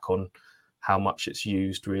row back on how much it's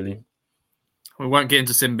used, really. We won't get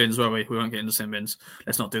into sin bins, will we? We won't get into sin bins.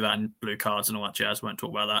 Let's not do that in blue cards and all that jazz. We won't talk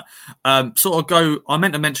about that. I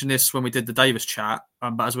meant to mention this when we did the Davis chat,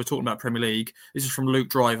 but as we're talking about Premier League, this is from Luke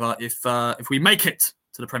Driver. If we make it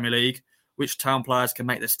to the Premier League, which town players can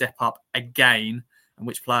make the step up again and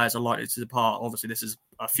which players are likely to depart? Obviously, this is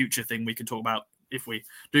a future thing we can talk about if we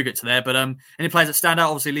do get to there. But any players that stand out,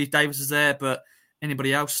 obviously Leif Davis is there, but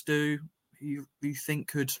anybody else, Stu, you think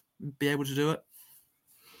could be able to do it?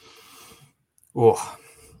 Oh,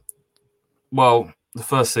 well, the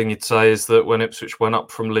first thing you'd say is that when Ipswich went up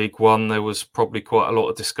from League One, there was probably quite a lot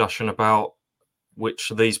of discussion about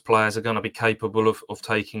which of these players are going to be capable of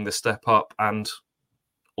taking the step up, and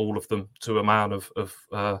all of them to a man of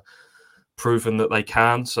proven that they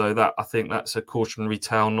can. So that, I think that's a cautionary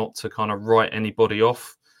tale not to kind of write anybody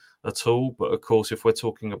off at all. But of course, if we're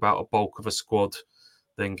talking about a bulk of a squad,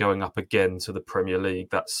 then going up again to the Premier League,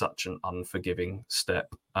 that's such an unforgiving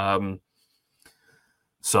step.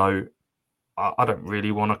 So I don't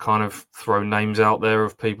really want to kind of throw names out there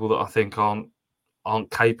of people that I think aren't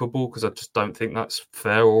capable, because I just don't think that's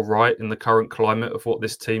fair or right in the current climate of what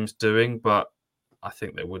this team's doing. But I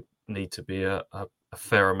think there would need to be a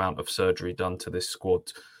fair amount of surgery done to this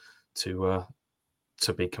squad to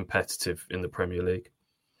be competitive in the Premier League.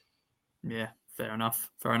 Yeah, fair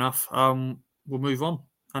enough. We'll move on,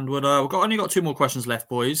 and we've only got two more questions left,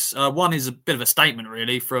 boys. One is a bit of a statement,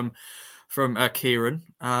 really, from Kieran.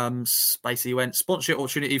 Basically went, sponsorship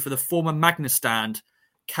opportunity for the former Magnus stand.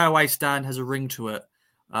 KOA stand has a ring to it.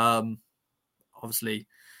 Obviously,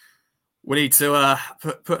 we need to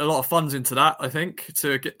put a lot of funds into that, I think,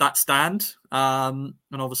 to get that stand. And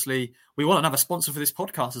obviously, we want another sponsor for this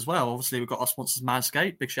podcast as well. Obviously, we've got our sponsors,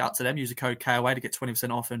 Manscaped. Big shout out to them. Use the code KOA to get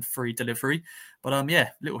 20% off and free delivery. But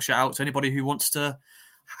little shout out to anybody who wants to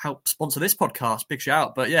help sponsor this podcast. Big shout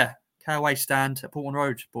out. But yeah, KOA stand at Portland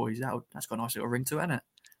Road, boys. That's got a nice little ring to it, hasn't it?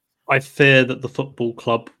 I fear that the football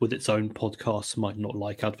club with its own podcast might not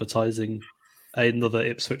like advertising another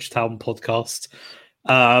Ipswich Town podcast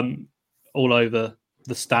all over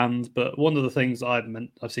the stand. But one of the things I've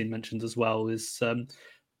seen mentioned as well is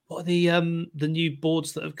what are the new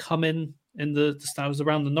boards that have come in the stands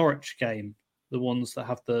around the Norwich game? The ones that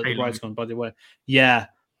have the writing on, by the way. Yeah.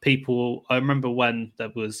 People, I remember when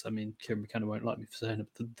there was, Kieran McKenna won't like me for saying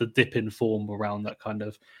it, the dip in form around that kind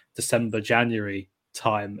of December, January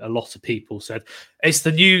time. A lot of people said it's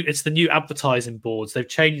the new advertising boards. They've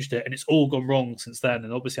changed it and it's all gone wrong since then.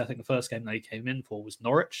 And obviously, I think the first game they came in for was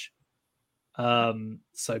Norwich.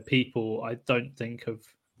 So people, I don't think, have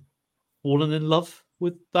fallen in love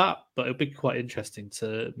with that, but it'd be quite interesting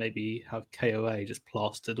to maybe have KOA just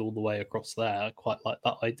plastered all the way across there. I quite like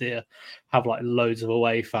that idea. Have like loads of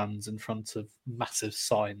away fans in front of massive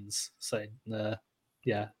signs saying, the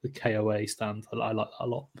KOA stand. I like that a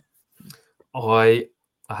lot. I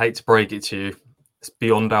hate to break it to you, it's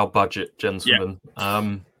beyond our budget, gentlemen.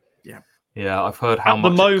 Yeah, I've heard how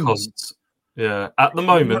much it costs. Yeah, at the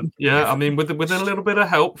moment, yeah. I mean, with a little bit of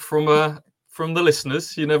help from the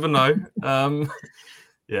listeners, you never know.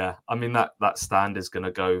 Yeah, I mean that stand is going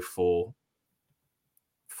to go for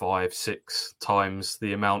 5-6 times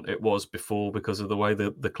the amount it was before because of the way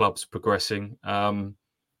the club's progressing. A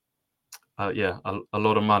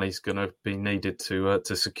lot of money is going to be needed to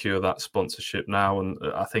secure that sponsorship now, and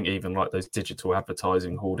I think even like those digital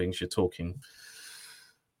advertising hoardings, you're talking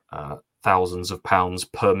thousands of pounds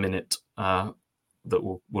per minute that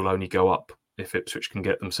will only go up if Ipswich can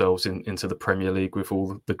get themselves into the Premier League with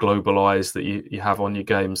all the global eyes that you have on your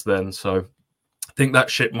games then. So I think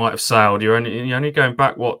that ship might have sailed. You're only going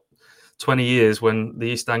back, 20 years when the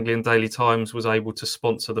East Anglian Daily Times was able to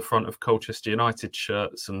sponsor the front of Colchester United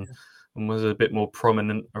shirts and was a bit more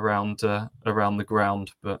prominent around the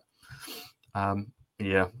ground. But not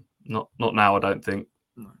now, I don't think.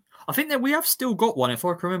 I think that we have still got one, if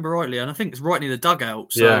I can remember rightly, and I think it's right near the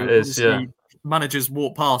dugout. So yeah, it is. Yeah, managers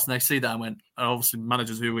walk past and they see that and went. And obviously,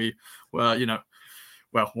 managers who we were,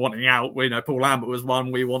 wanting out. Paul Lambert was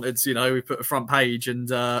one we wanted. We put a front page, and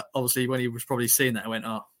obviously, when he was probably seeing that, I went,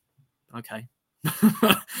 "Oh, okay."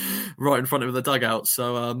 Right in front of the dugout.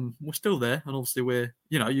 So we're still there, and obviously we're,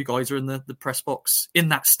 you guys are in the press box in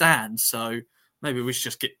that stand. So maybe we should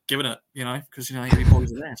just get given it, because you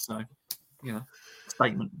boys are there. So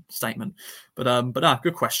statement. But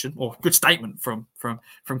good question, or good statement from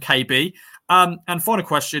KB. And final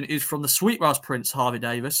question is from the Sweetgrass Prince, Harvey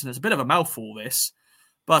Davis, and it's a bit of a mouthful this,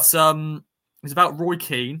 but it's about Roy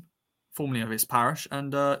Keane, formerly of his parish,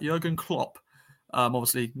 and Jurgen Klopp.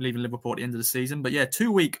 Obviously leaving Liverpool at the end of the season. But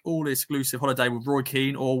 2-week all-exclusive holiday with Roy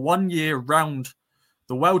Keane, or 1 year round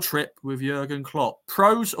the world trip with Jurgen Klopp.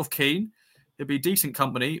 Pros of Keane: he'll be decent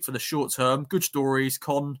company for the short term, good stories.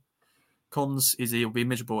 Cons is he'll be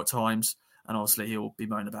miserable at times, and obviously he'll be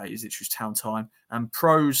moaning about his Ipswich Town time. And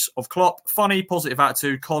pros of Klopp: funny, positive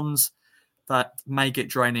attitude. Cons: that may get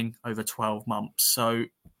draining over 12 months. So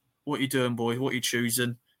what are you doing, boy? What are you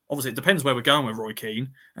choosing? Obviously, it depends where we're going with Roy Keane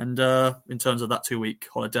and in terms of that 2-week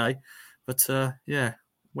holiday. But, where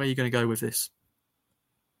are you going to go with this?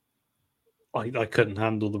 I couldn't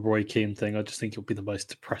handle the Roy Keane thing. I just think it'll be the most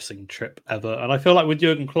depressing trip ever. And I feel like with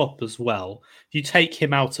Jurgen Klopp as well, if you take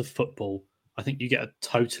him out of football, I think you get a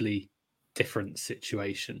totally different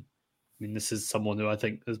situation. I mean, this is someone who I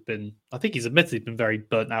think he's admittedly been very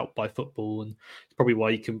burnt out by football, and it's probably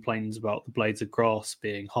why he complains about the blades of grass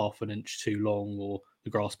being half an inch too long, or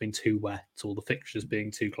the grass being too wet, or the fixtures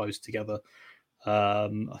being too close together.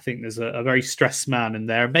 I think there's a very stressed man in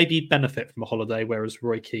there. Maybe he'd benefit from a holiday, whereas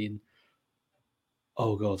Roy Keane,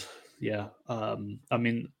 oh God, yeah. I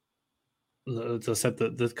mean, as I said,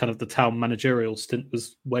 the kind of the Town managerial stint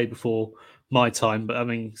was way before my time, but I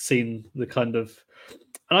mean, seeing the kind of,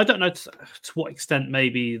 and I don't know to what extent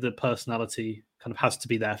maybe the personality kind of has to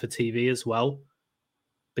be there for TV as well,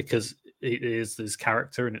 because it is his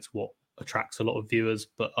character and it's what attracts a lot of viewers.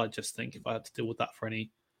 But I just think if I had to deal with that for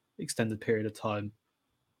any extended period of time,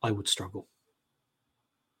 I would struggle.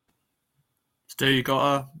 Stu, you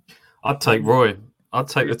got I'd take Roy. I'd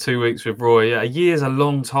take the 2 weeks with Roy. Yeah, a year's a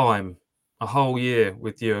long time. A whole year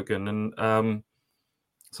with Jurgen, and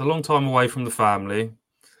it's a long time away from the family.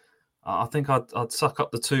 I think I'd suck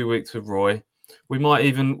up the 2 weeks with Roy. We might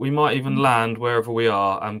even land wherever we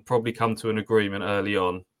are and probably come to an agreement early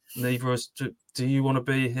on. Neither of us, do you want to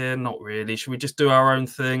be here? Not really. Should we just do our own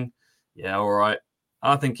thing? Yeah, all right.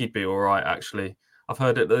 I think he'd be all right, actually. I've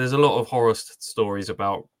heard that there's a lot of horror stories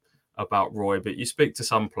about Roy, but you speak to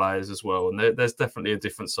some players as well, and there's definitely a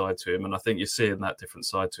different side to him, and I think you're seeing that different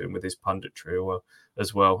side to him with his punditry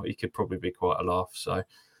as well. He could probably be quite a laugh. So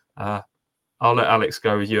I'll let Alex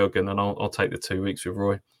go with Jurgen, and I'll take the 2 weeks with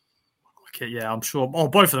Roy. Okay, yeah, I'm sure. Oh,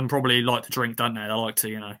 both of them probably like to drink, don't they? They like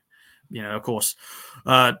to, of course,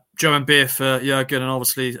 German beer for Jurgen, and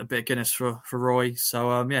obviously a bit of Guinness for Roy.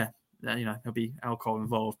 So there'll be alcohol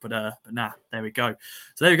involved, but there we go.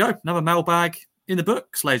 So there we go, another mailbag in the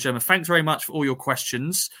books, ladies and gentlemen. Thanks very much for all your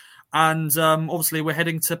questions. And obviously, we're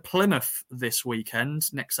heading to Plymouth this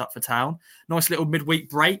weekend, next up for Town. Nice little midweek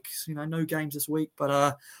break. No games this week, but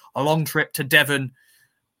a long trip to Devon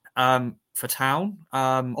for Town.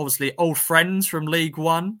 Obviously, old friends from League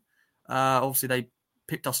One. Obviously, they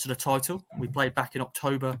picked us to the title. We played back in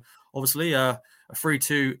October obviously a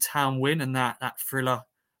 3-2 Town win, and that thriller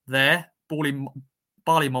there.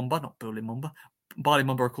 Barley Mumba,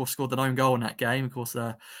 of course, scored the lone goal in that game. Of course,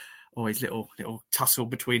 always little tussle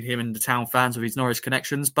between him and the Town fans with his Norwich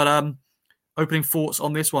connections. But opening thoughts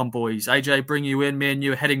on this one, boys. AJ, bring you in. Me and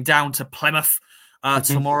you are heading down to Plymouth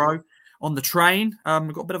tomorrow on the train.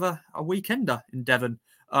 We've got a bit of a weekender in Devon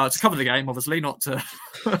to cover the game, obviously, not to.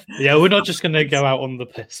 Yeah, we're not just going to go out on the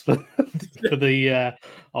piss for the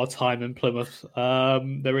our time in Plymouth.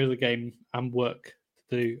 There is a game and work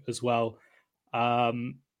to do as well.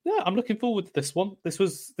 Yeah, I'm looking forward to this one. This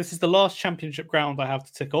is the last Championship ground I have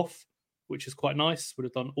to tick off, which is quite nice. Would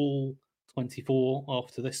have done all 24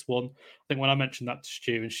 after this one. I think when I mentioned that to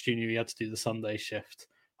Stu, and Stu knew he had to do the Sunday shift,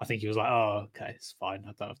 I think he was like, "Oh, okay, it's fine.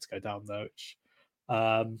 I don't have to go down there," which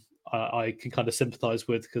I can kind of sympathise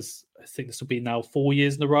with, because I think this will be now 4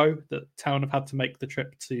 years in a row that Town have had to make the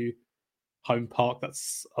trip to Home Park.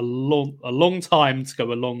 That's a long time to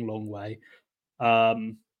go a long way.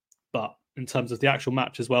 But in terms of the actual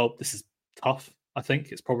match as well, this is tough. I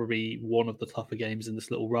think it's probably one of the tougher games in this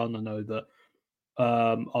little run. I know that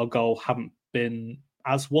our goal haven't been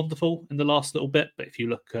as wonderful in the last little bit, but if you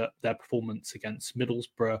look at their performance against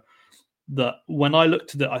Middlesbrough, that when I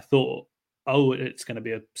looked at it, I thought, oh, it's going to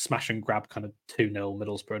be a smash and grab kind of 2-0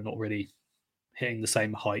 Middlesbrough, not really hitting the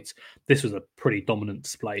same height. This was a pretty dominant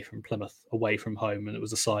display from Plymouth away from home, and it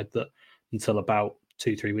was a side that until about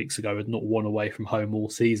 2-3 weeks ago had not won away from home all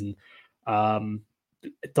season.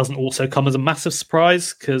 It doesn't also come as a massive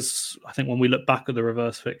surprise, because I think when we look back at the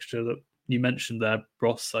reverse fixture that you mentioned there,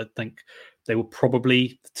 Ross, I think they were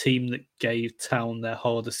probably the team that gave Town their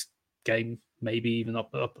hardest game, maybe even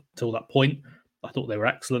up until that point. I thought they were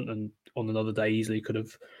excellent, and on another day easily could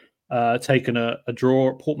have taken a draw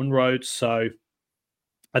at Portman Road. So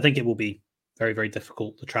I think it will be very, very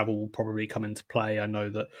difficult. The travel will probably come into play. I know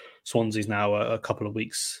that Swansea's now a couple of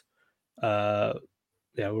weeks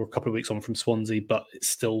we're a couple of weeks on from Swansea, but it's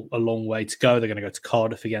still a long way to go. They're going to go to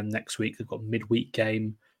Cardiff again next week. They've got a midweek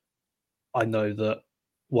game. I know that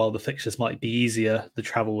while the fixtures might be easier, the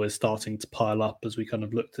travel is starting to pile up as we kind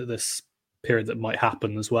of looked at this period that might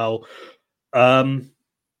happen as well.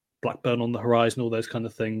 Blackburn on the horizon, all those kind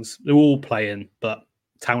of things. They're all playing, but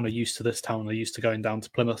Town are used to this. Town are used to going down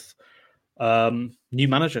to Plymouth. New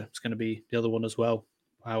manager is going to be the other one as well.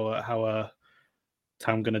 How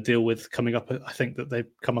Town going to deal with coming up? I think that they've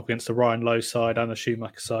come up against the Ryan Lowe side and the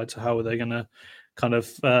Schumacher side. So how are they going to kind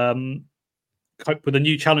of cope with a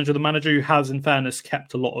new challenge of the manager who has, in fairness,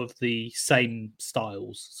 kept a lot of the same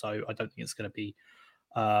styles? So I don't think it's going to be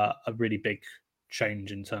a really big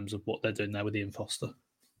change in terms of what they're doing there with Ian Foster.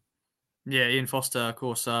 Yeah, Ian Foster, of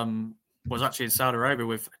course, was actually in Saudi Arabia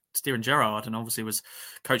with Steven Gerrard, and obviously was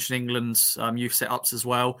coaching England's youth setups as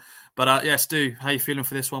well. But yeah, Stu, how are you feeling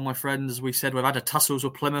for this one, my friend? As we said, we've had a tussles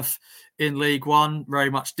with Plymouth in League One, very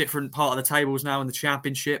much different part of the tables now in the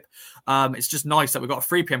Championship. It's just nice that we've got a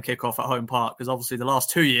 3 p.m. kickoff at Home Park, because obviously the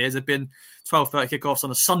last 2 years have been 12:30 kickoffs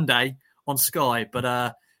on a Sunday on Sky.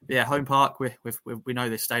 But yeah, Home Park, we know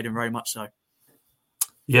this stadium very much so.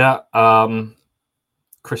 Yeah,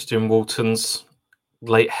 Christian Walton's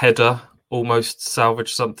late header almost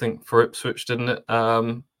salvaged something for Ipswich, didn't it?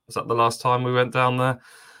 Was that the last time we went down there?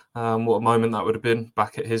 What a moment that would have been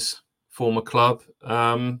back at his former club.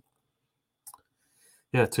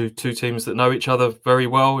 Yeah, two teams that know each other very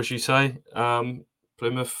well, as you say.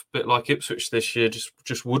 Plymouth, a bit like Ipswich this year,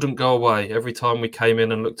 just wouldn't go away. Every time we came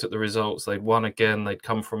in and looked at the results, they'd won again, they'd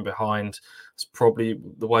come from behind. It's probably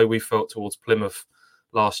the way we felt towards Plymouth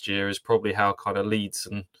last year is probably how kind of Leeds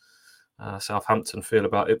and Southampton feel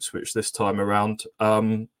about Ipswich this time around.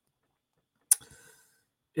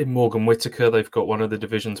 In Morgan Whittaker, they've got one of the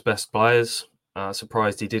division's best players.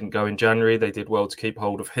 Surprised he didn't go in January. They did well to keep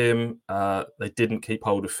hold of him. They didn't keep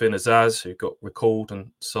hold of Finn Azaz, who got recalled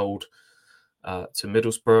and sold to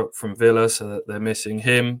Middlesbrough from Villa, so that they're missing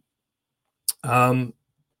him.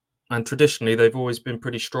 And traditionally, they've always been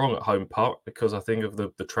pretty strong at Home Park, because I think of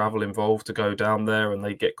the travel involved to go down there, and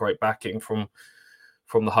they get great backing from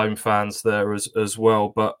the home fans there as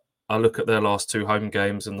well. But I look at their last 2 home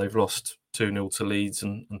games, and they've lost 2-0 to Leeds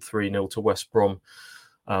and 3-0 to West Brom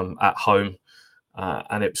at home.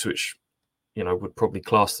 And Ipswich, would probably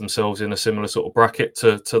class themselves in a similar sort of bracket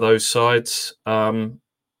to those sides.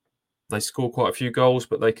 They score quite a few goals,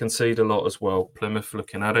 but they concede a lot as well. Plymouth,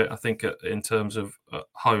 looking at it, I think in terms of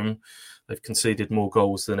home, they've conceded more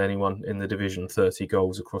goals than anyone in the division, 30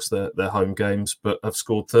 goals across their home games, but have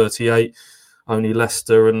scored 38. Only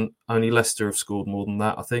Leicester have scored more than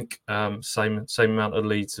that, I think. Same amount of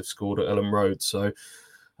Leeds have scored at Ellen Road. So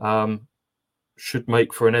should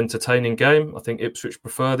make for an entertaining game. I think Ipswich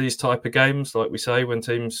prefer these type of games, like we say, when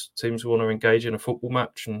teams want to engage in a football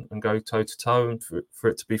match and go toe-to-toe, and for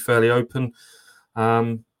it to be fairly open.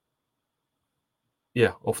 Off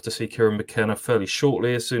to see Kieran McKenna fairly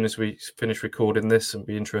shortly as soon as we finish recording this, and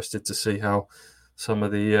be interested to see how some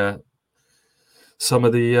of the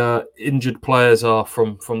injured players are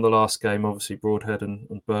from the last game. Obviously, Broadhead and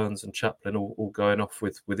Burns and Chaplin all going off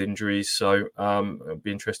with injuries. So it'll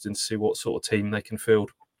be interesting to see what sort of team they can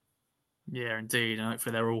field. Yeah, indeed. And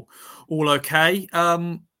hopefully they're all okay.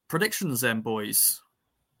 Predictions then, boys.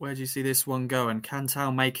 Where do you see this one going? Can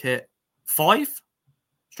Town make it 5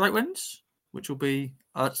 straight wins? Which will be...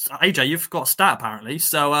 AJ, you've got a stat apparently.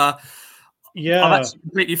 So yeah, I've actually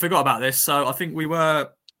completely forgot about this. So I think we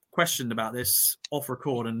were questioned about this off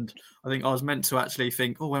record, and I think I was meant to actually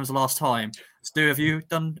think, when was the last time? Stu, have you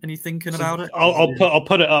done any thinking about it? I'll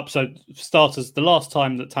put it up. So for starters, the last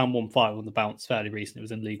time that Town won 5 on the bounce, fairly recent, it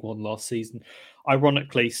was in League One last season.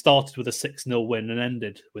 Ironically, started with a 6-0 win and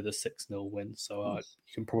ended with a 6-0 win. So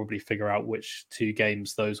you can probably figure out which 2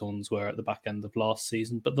 games those ones were at the back end of last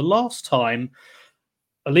season. But the last time,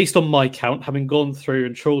 at least on my count, having gone through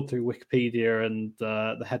and trawled through Wikipedia and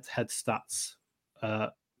the head-to-head stats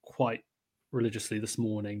quite religiously this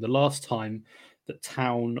morning, the last time that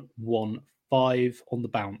Town won 5 on the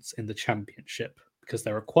bounce in the Championship, because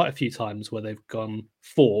there are quite a few times where they've gone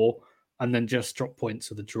 4 and then just dropped points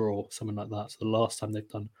with a draw, something like that. So the last time they've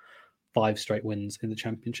done 5 straight wins in the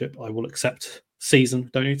Championship, I will accept season,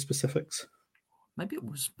 don't need specifics. Maybe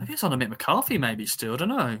it's on a Mick McCarthy, maybe still, I don't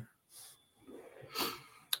know.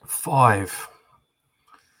 5.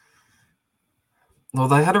 Well,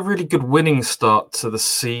 they had a really good winning start to the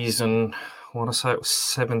season. I want to say it was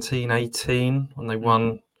 17-18 when they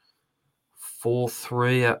won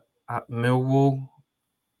 4-3 at Millwall.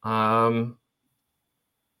 Was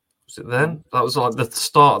it then? That was like the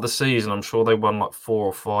start of the season. I'm sure they won like 4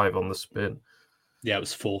 or 5 on the spin. Yeah, it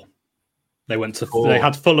was 4. They went to 4. They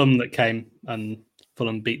had Fulham that came, and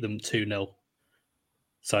Fulham beat them 2-0.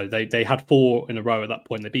 So they had 4 in a row at that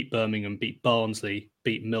point. They beat Birmingham, beat Barnsley,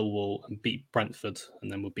 beat Millwall, and beat Brentford,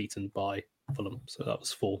 and then were beaten by Fulham. So that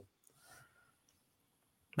was 4.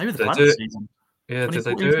 Maybe the last season. Yeah, did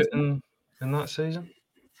they do it in that season?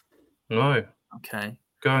 No. Okay.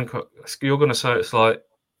 You're going to say it's like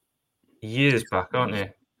years back, aren't you?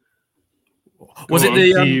 Was it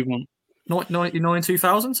the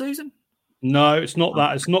 99-2000 season? No, it's not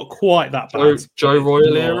that. It's not quite that bad. Joe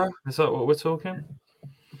Royal era? Is that what we're talking?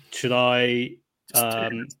 Should I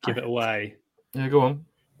give it away? Yeah, go on.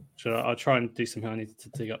 I'll try and do something. I need to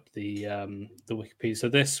dig up the Wikipedia. So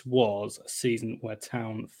this was a season where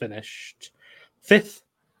Town finished 5th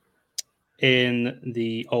in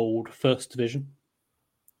the old First Division.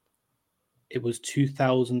 It was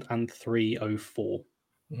 2003-04.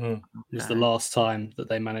 Mm-hmm. It was the last time that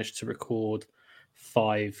they managed to record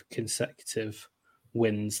 5 consecutive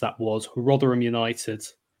wins. That was Rotherham United,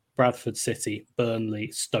 Bradford City,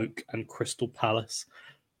 Burnley, Stoke, and Crystal Palace.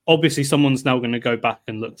 Obviously, someone's now going to go back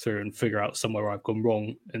and look through and figure out somewhere I've gone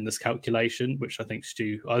wrong in this calculation, which I think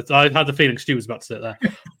Stu... I had the feeling Stu was about to sit there.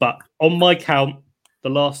 But on my count, the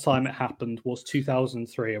last time it happened was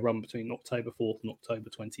 2003, a run between October 4th and October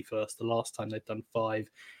 21st. The last time they'd done 5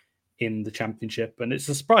 in the Championship. And it's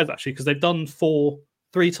a surprise, actually, because they've done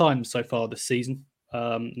 3 times so far this season.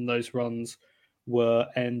 And those runs were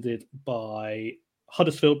ended by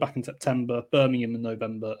Huddersfield back in September, Birmingham in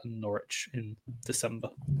November, and Norwich in December.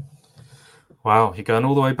 Wow, you're going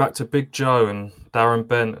all the way back to Big Joe and Darren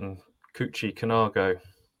Bent and Kuchi Kanago,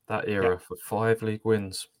 that era, for 5 league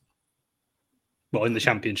wins. Well, in the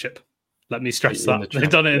Championship. Let me stress that. They've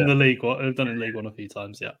done it in the League One. They've done it in League One a few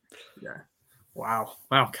times, yeah. Wow.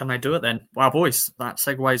 Can they do it then? Wow, boys. That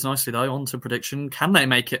segues nicely, though, on to prediction. Can they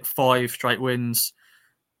make it 5 straight wins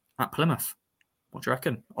at Plymouth? What do you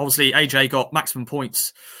reckon? Obviously, AJ got maximum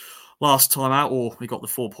points last time out, or he got the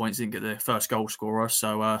 4 points, didn't get the first goal scorer.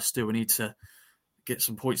 So still we need to get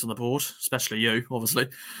some points on the board, especially you, obviously.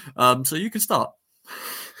 So you can start.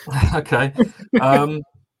 Okay.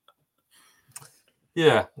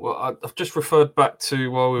 Yeah, well, I've just referred back to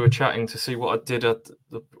while we were chatting to see what I did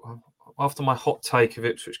after my hot take of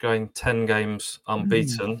Ipswich going 10 games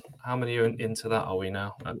unbeaten. How many into that are we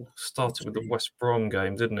now? It started with the West Brom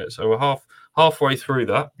game, didn't it? So we're halfway through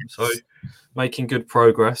that, so making good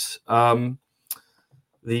progress. The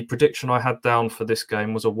prediction I had down for this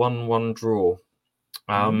game was a 1-1 draw.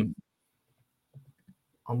 I'm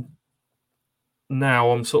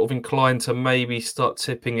sort of inclined to maybe start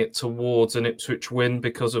tipping it towards an Ipswich win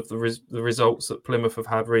because of the results that Plymouth have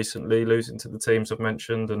had recently, losing to the teams I've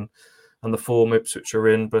mentioned and the form Ipswich are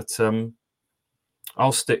in. But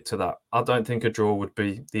I'll stick to that. I don't think a draw would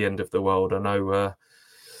be the end of the world. I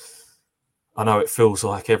know it feels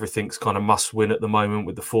like everything's kind of must win at the moment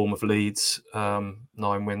with the form of Leeds. 9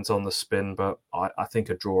 wins on the spin, but I think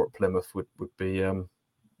a draw at Plymouth would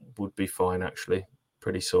be fine, actually.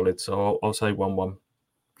 Pretty solid. So I'll say 1-1.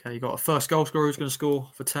 Okay, you got a first goal scorer who's going to score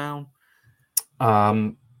for Town?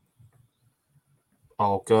 I'll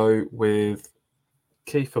go with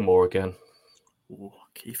Kiefer Moore again. Ooh,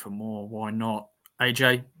 Kiefer Moore, why not?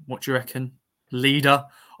 AJ, what do you reckon? Leader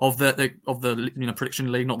of the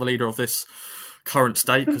prediction league, not the leader of this current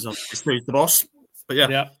state, because obviously he's the boss. But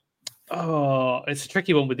yeah. Oh, it's a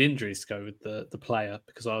tricky one with injuries to go with the player,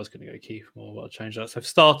 because I was going to go Kiefer Moore, but I'll change that. So for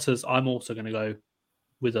starters, I'm also going to go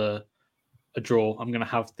with a draw. I'm going to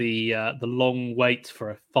have the long wait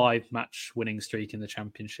for a 5-match winning streak in the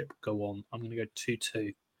Championship go on. I'm going to go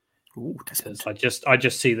 2-2. Ooh, because I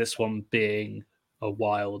just see this one being a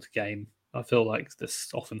wild game. I feel like this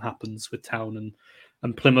often happens with Town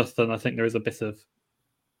and Plymouth, and I think there is a bit of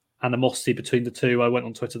animosity between the two. I went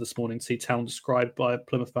on Twitter this morning to see Town described by a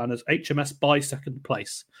Plymouth fan as HMS by second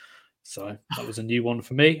place. So that was a new one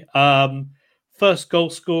for me. First goal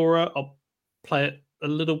scorer, I'll play it a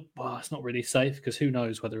little... Well, it's not really safe, because who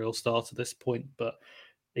knows whether he'll start at this point, but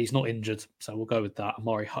he's not injured, so we'll go with that.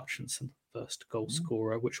 Amari Hutchinson, first goal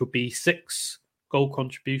scorer, which would be 6 goal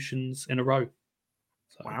contributions in a row.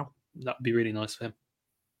 So wow. That would be really nice for him.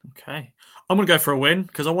 Okay. I'm going to go for a win,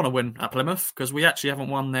 because I want to win at Plymouth, because we actually haven't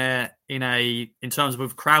won there in terms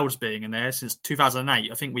of crowds being in there since 2008.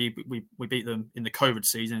 I think we beat them in the COVID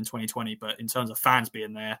season in 2020, but in terms of fans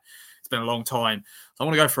being there, it's been a long time. So I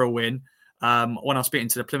want to go for a win. When I was speaking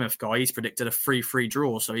to the Plymouth guy, he's predicted a 3-3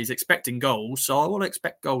 draw, so he's expecting goals. So I want to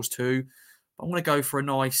expect goals too. But I'm going to go for I'm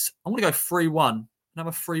going to go 3-1.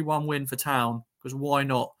 Another 3-1 win for Town, because why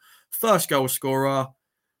not? First goal scorer.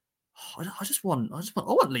 I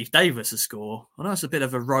want Leif Davis to score. I know it's a bit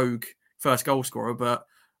of a rogue first goal scorer, but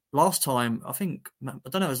last time, I don't know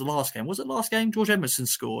if it was the last game. Was it last game? George Emerson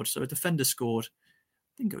scored, so a defender scored.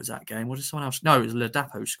 I think it was that game. Or did someone else? No, it was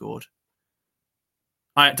Ladapo scored.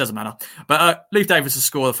 It doesn't matter. But Leif Davis has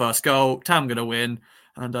scored the first goal. Town going to win,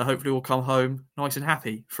 and hopefully we'll come home nice and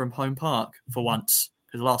happy from home park for once.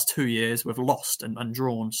 Because the last 2 years we've lost and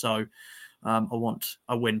drawn, so I want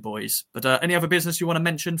a win, boys. But any other business you want to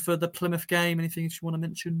mention for the Plymouth game? Anything you want to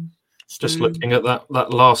mention? Stu? Just looking at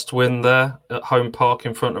that last win there at home park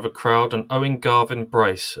in front of a crowd, an Owen Garvin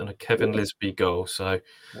brace and a Kevin Lisby goal. So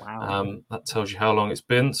wow. That tells you how long it's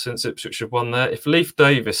been since Ipswich have won there. If Leif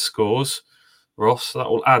Davis scores, Ross, that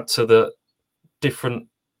will add to the different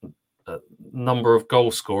number of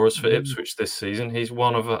goal scorers for Ipswich this season. He's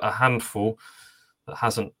one of a handful that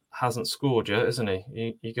hasn't scored yet, isn't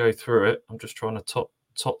he? You go through it. I'm just trying to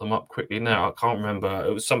top them up quickly now. I can't remember.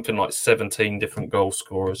 It was something like 17 different goal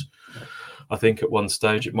scorers. I think at one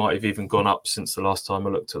stage it might have even gone up since the last time I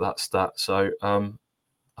looked at that stat. So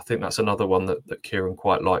I think that's another one that Kieran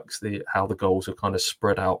quite likes, how the goals are kind of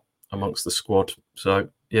spread out amongst the squad. So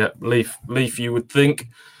yeah, Leif, you would think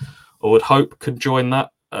or would hope could join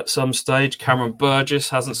that at some stage. Cameron Burgess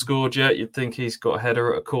hasn't scored yet. You'd think he's got a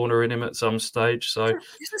header at a corner in him at some stage. So he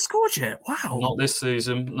hasn't scored yet. Wow. Not this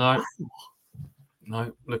season. No. Wow.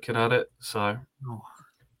 No, looking at it. So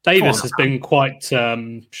Davis has been quite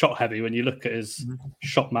shot heavy when you look at his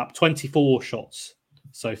shot map. 24 shots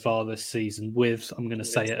so far this season with, I'm going to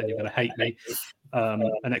say it and you're going to hate me,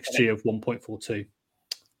 an XG of 1.42.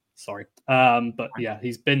 Sorry. But yeah,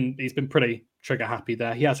 he's been pretty trigger happy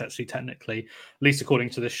there. He has actually technically, at least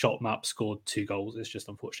according to this shot map, scored 2 goals. It's just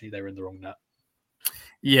unfortunately they were in the wrong net.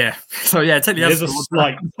 Yeah. So yeah, there's a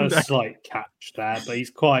slight catch there, but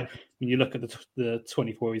he's quite. When you look at the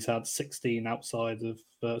 24, he's had 16 inside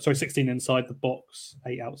the box,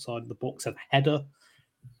 8 outside the box, and header.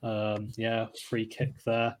 Free kick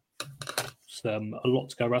there. A lot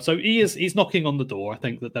to go around. So he's knocking on the door. I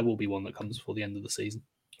think that there will be one that comes before the end of the season.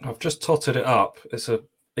 I've just totted it up. It's a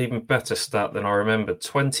even better stat than I remembered.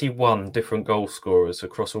 21 different goal scorers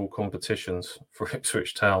across all competitions for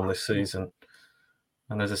Ipswich Town this season.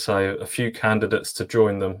 And as I say, a few candidates to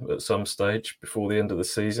join them at some stage before the end of the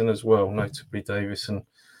season as well, notably Davis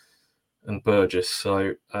and Burgess.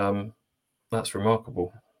 So that's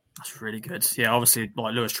remarkable. That's really good. Yeah, obviously,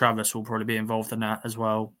 like Lewis Travis will probably be involved in that as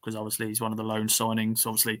well, because obviously he's one of the loan signings.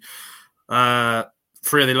 Obviously,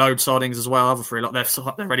 3 of the loan signings as well. Other 3, they've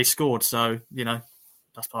already scored. So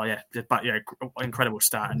that's incredible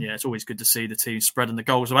stat. And it's always good to see the team spreading the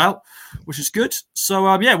goals out, which is good. So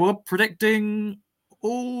we're predicting.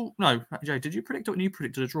 Oh no, Jay, did you predict it? You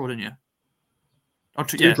predicted a draw, didn't you?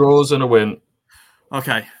 2 draws and a win.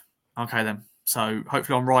 Okay then. So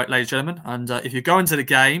hopefully I'm right, ladies and gentlemen. And if you're going to the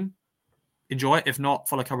game, enjoy it. If not,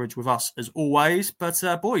 follow coverage with us as always. But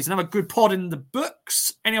boys, another good pod in the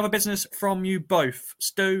books. Any other business from you both?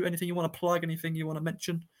 Stu, anything you want to plug? Anything you want to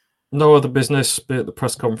mention? No other business, be at the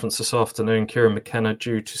press conference this afternoon. Kieran McKenna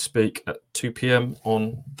due to speak at 2 p.m.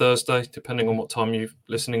 on Thursday, depending on what time you're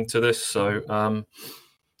listening to this. So,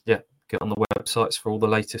 get on the websites for all the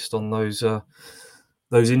latest on those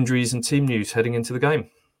injuries and team news heading into the game.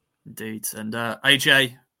 Indeed. And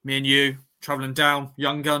AJ, me and you, travelling down,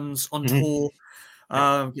 Young Guns on tour,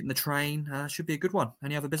 getting the train. Should be a good one.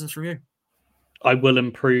 Any other business from you? I will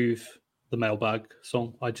improve the mailbag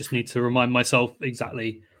song. I just need to remind myself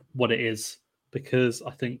exactly what it is, because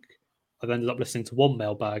I think I've ended up listening to one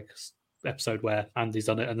mailbag episode where Andy's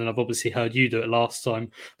done it, and then I've obviously heard you do it last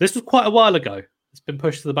time. This was quite a while ago. It's been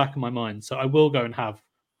pushed to the back of my mind, so I will go and have a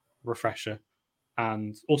refresher.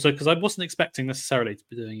 And also because I wasn't expecting necessarily to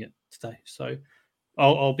be doing it today, so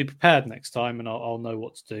I'll be prepared next time, and I'll know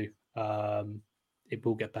what to do. It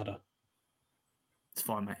will get better. It's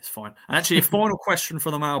fine, mate. It's fine. And actually, a final question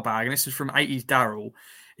for the mailbag, and this is from 80s Daryl.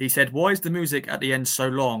 He said, "Why is the music at the end so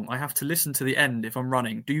long? I have to listen to the end if I'm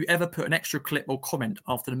running. Do you ever put an extra clip or comment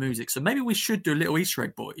after the music?" So maybe we should do a little Easter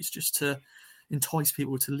egg, boys, just to entice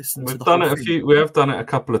people to listen to the whole thing. We have done it a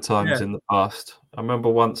couple of times in the past. I remember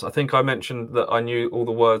once, I think I mentioned that I knew all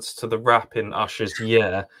the words to the rap in Usher's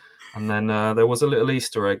 "Yeah," and then there was a little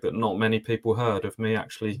Easter egg that not many people heard of me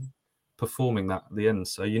actually performing that at the end.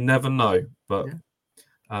 So you never know, but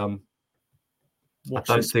I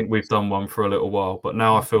don't think we've done one for a little while, but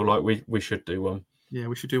now I feel like we should do one. Yeah,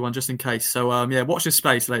 we should do one just in case. So, watch this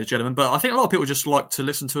space, ladies and gentlemen. But I think a lot of people just like to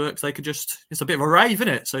listen to it because they could it's a bit of a rave, isn't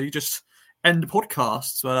it? So you just end the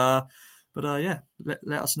podcast. But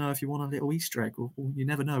let us know if you want a little Easter egg. Or you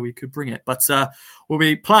never know, we could bring it. But we'll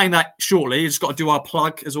be playing that shortly. Just got to do our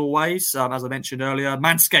plug, as always. As I mentioned earlier,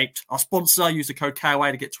 Manscaped, our sponsor. Use the code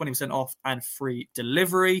KOA to get 20% off and free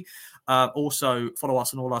delivery. Also, follow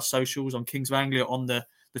us on all our socials on Kings of Anglia, on the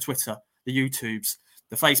Twitter, the YouTubes,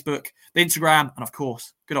 the Facebook, the Instagram, and of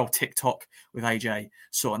course, good old TikTok with AJ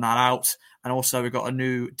sorting that out. And also, we've got a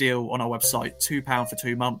new deal on our website, £2 for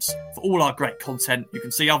 2 months for all our great content. You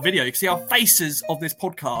can see our video, you can see our faces of this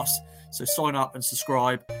podcast. So sign up and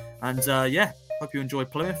subscribe. And hope you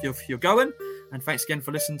enjoyed Plymouth if you're going. And thanks again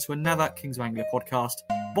for listening to another Kings of Anglia podcast.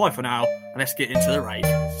 Bye for now, and let's get into the raid.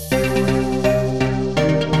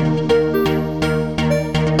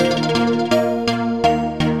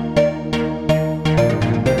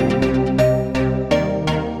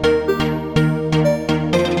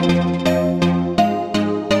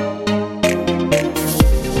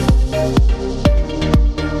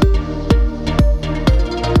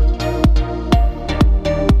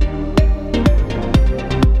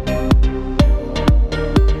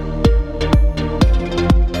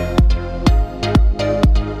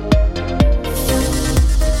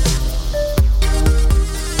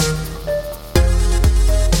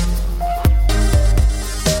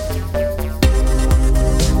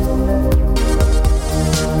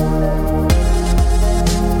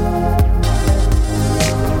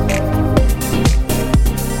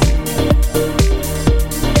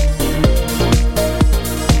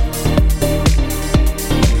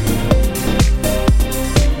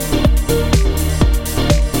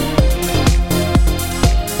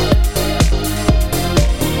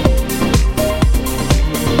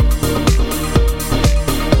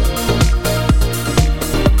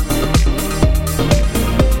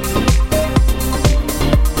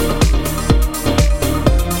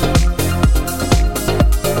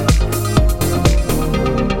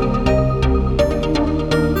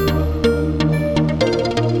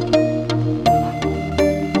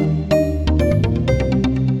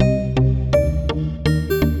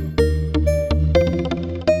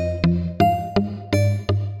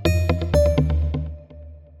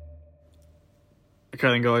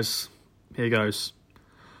 Okay then, guys, here goes.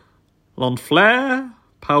 Lon Flair,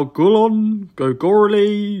 Pal Gullon,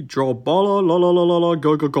 Gogorley, Drobola, la la la la la,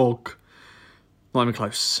 go go gog. Not even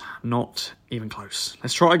close. Not even close.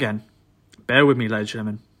 Let's try it again. Bear with me, ladies and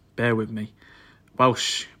gentlemen. Bear with me.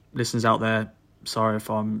 Welsh listeners out there, sorry if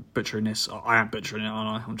I'm butchering this. I am butchering it,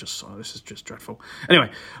 aren't I? I'm just sorry. This is just dreadful. Anyway,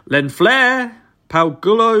 Len Flair, Pal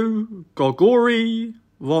Gullo, Gogori,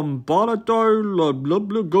 Von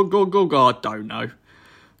Balado, go go go go. I don't know.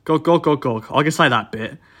 Go go go go. I can say that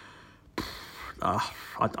bit.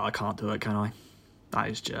 I can't do it, can I? That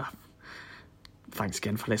is just. Thanks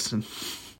again for listening.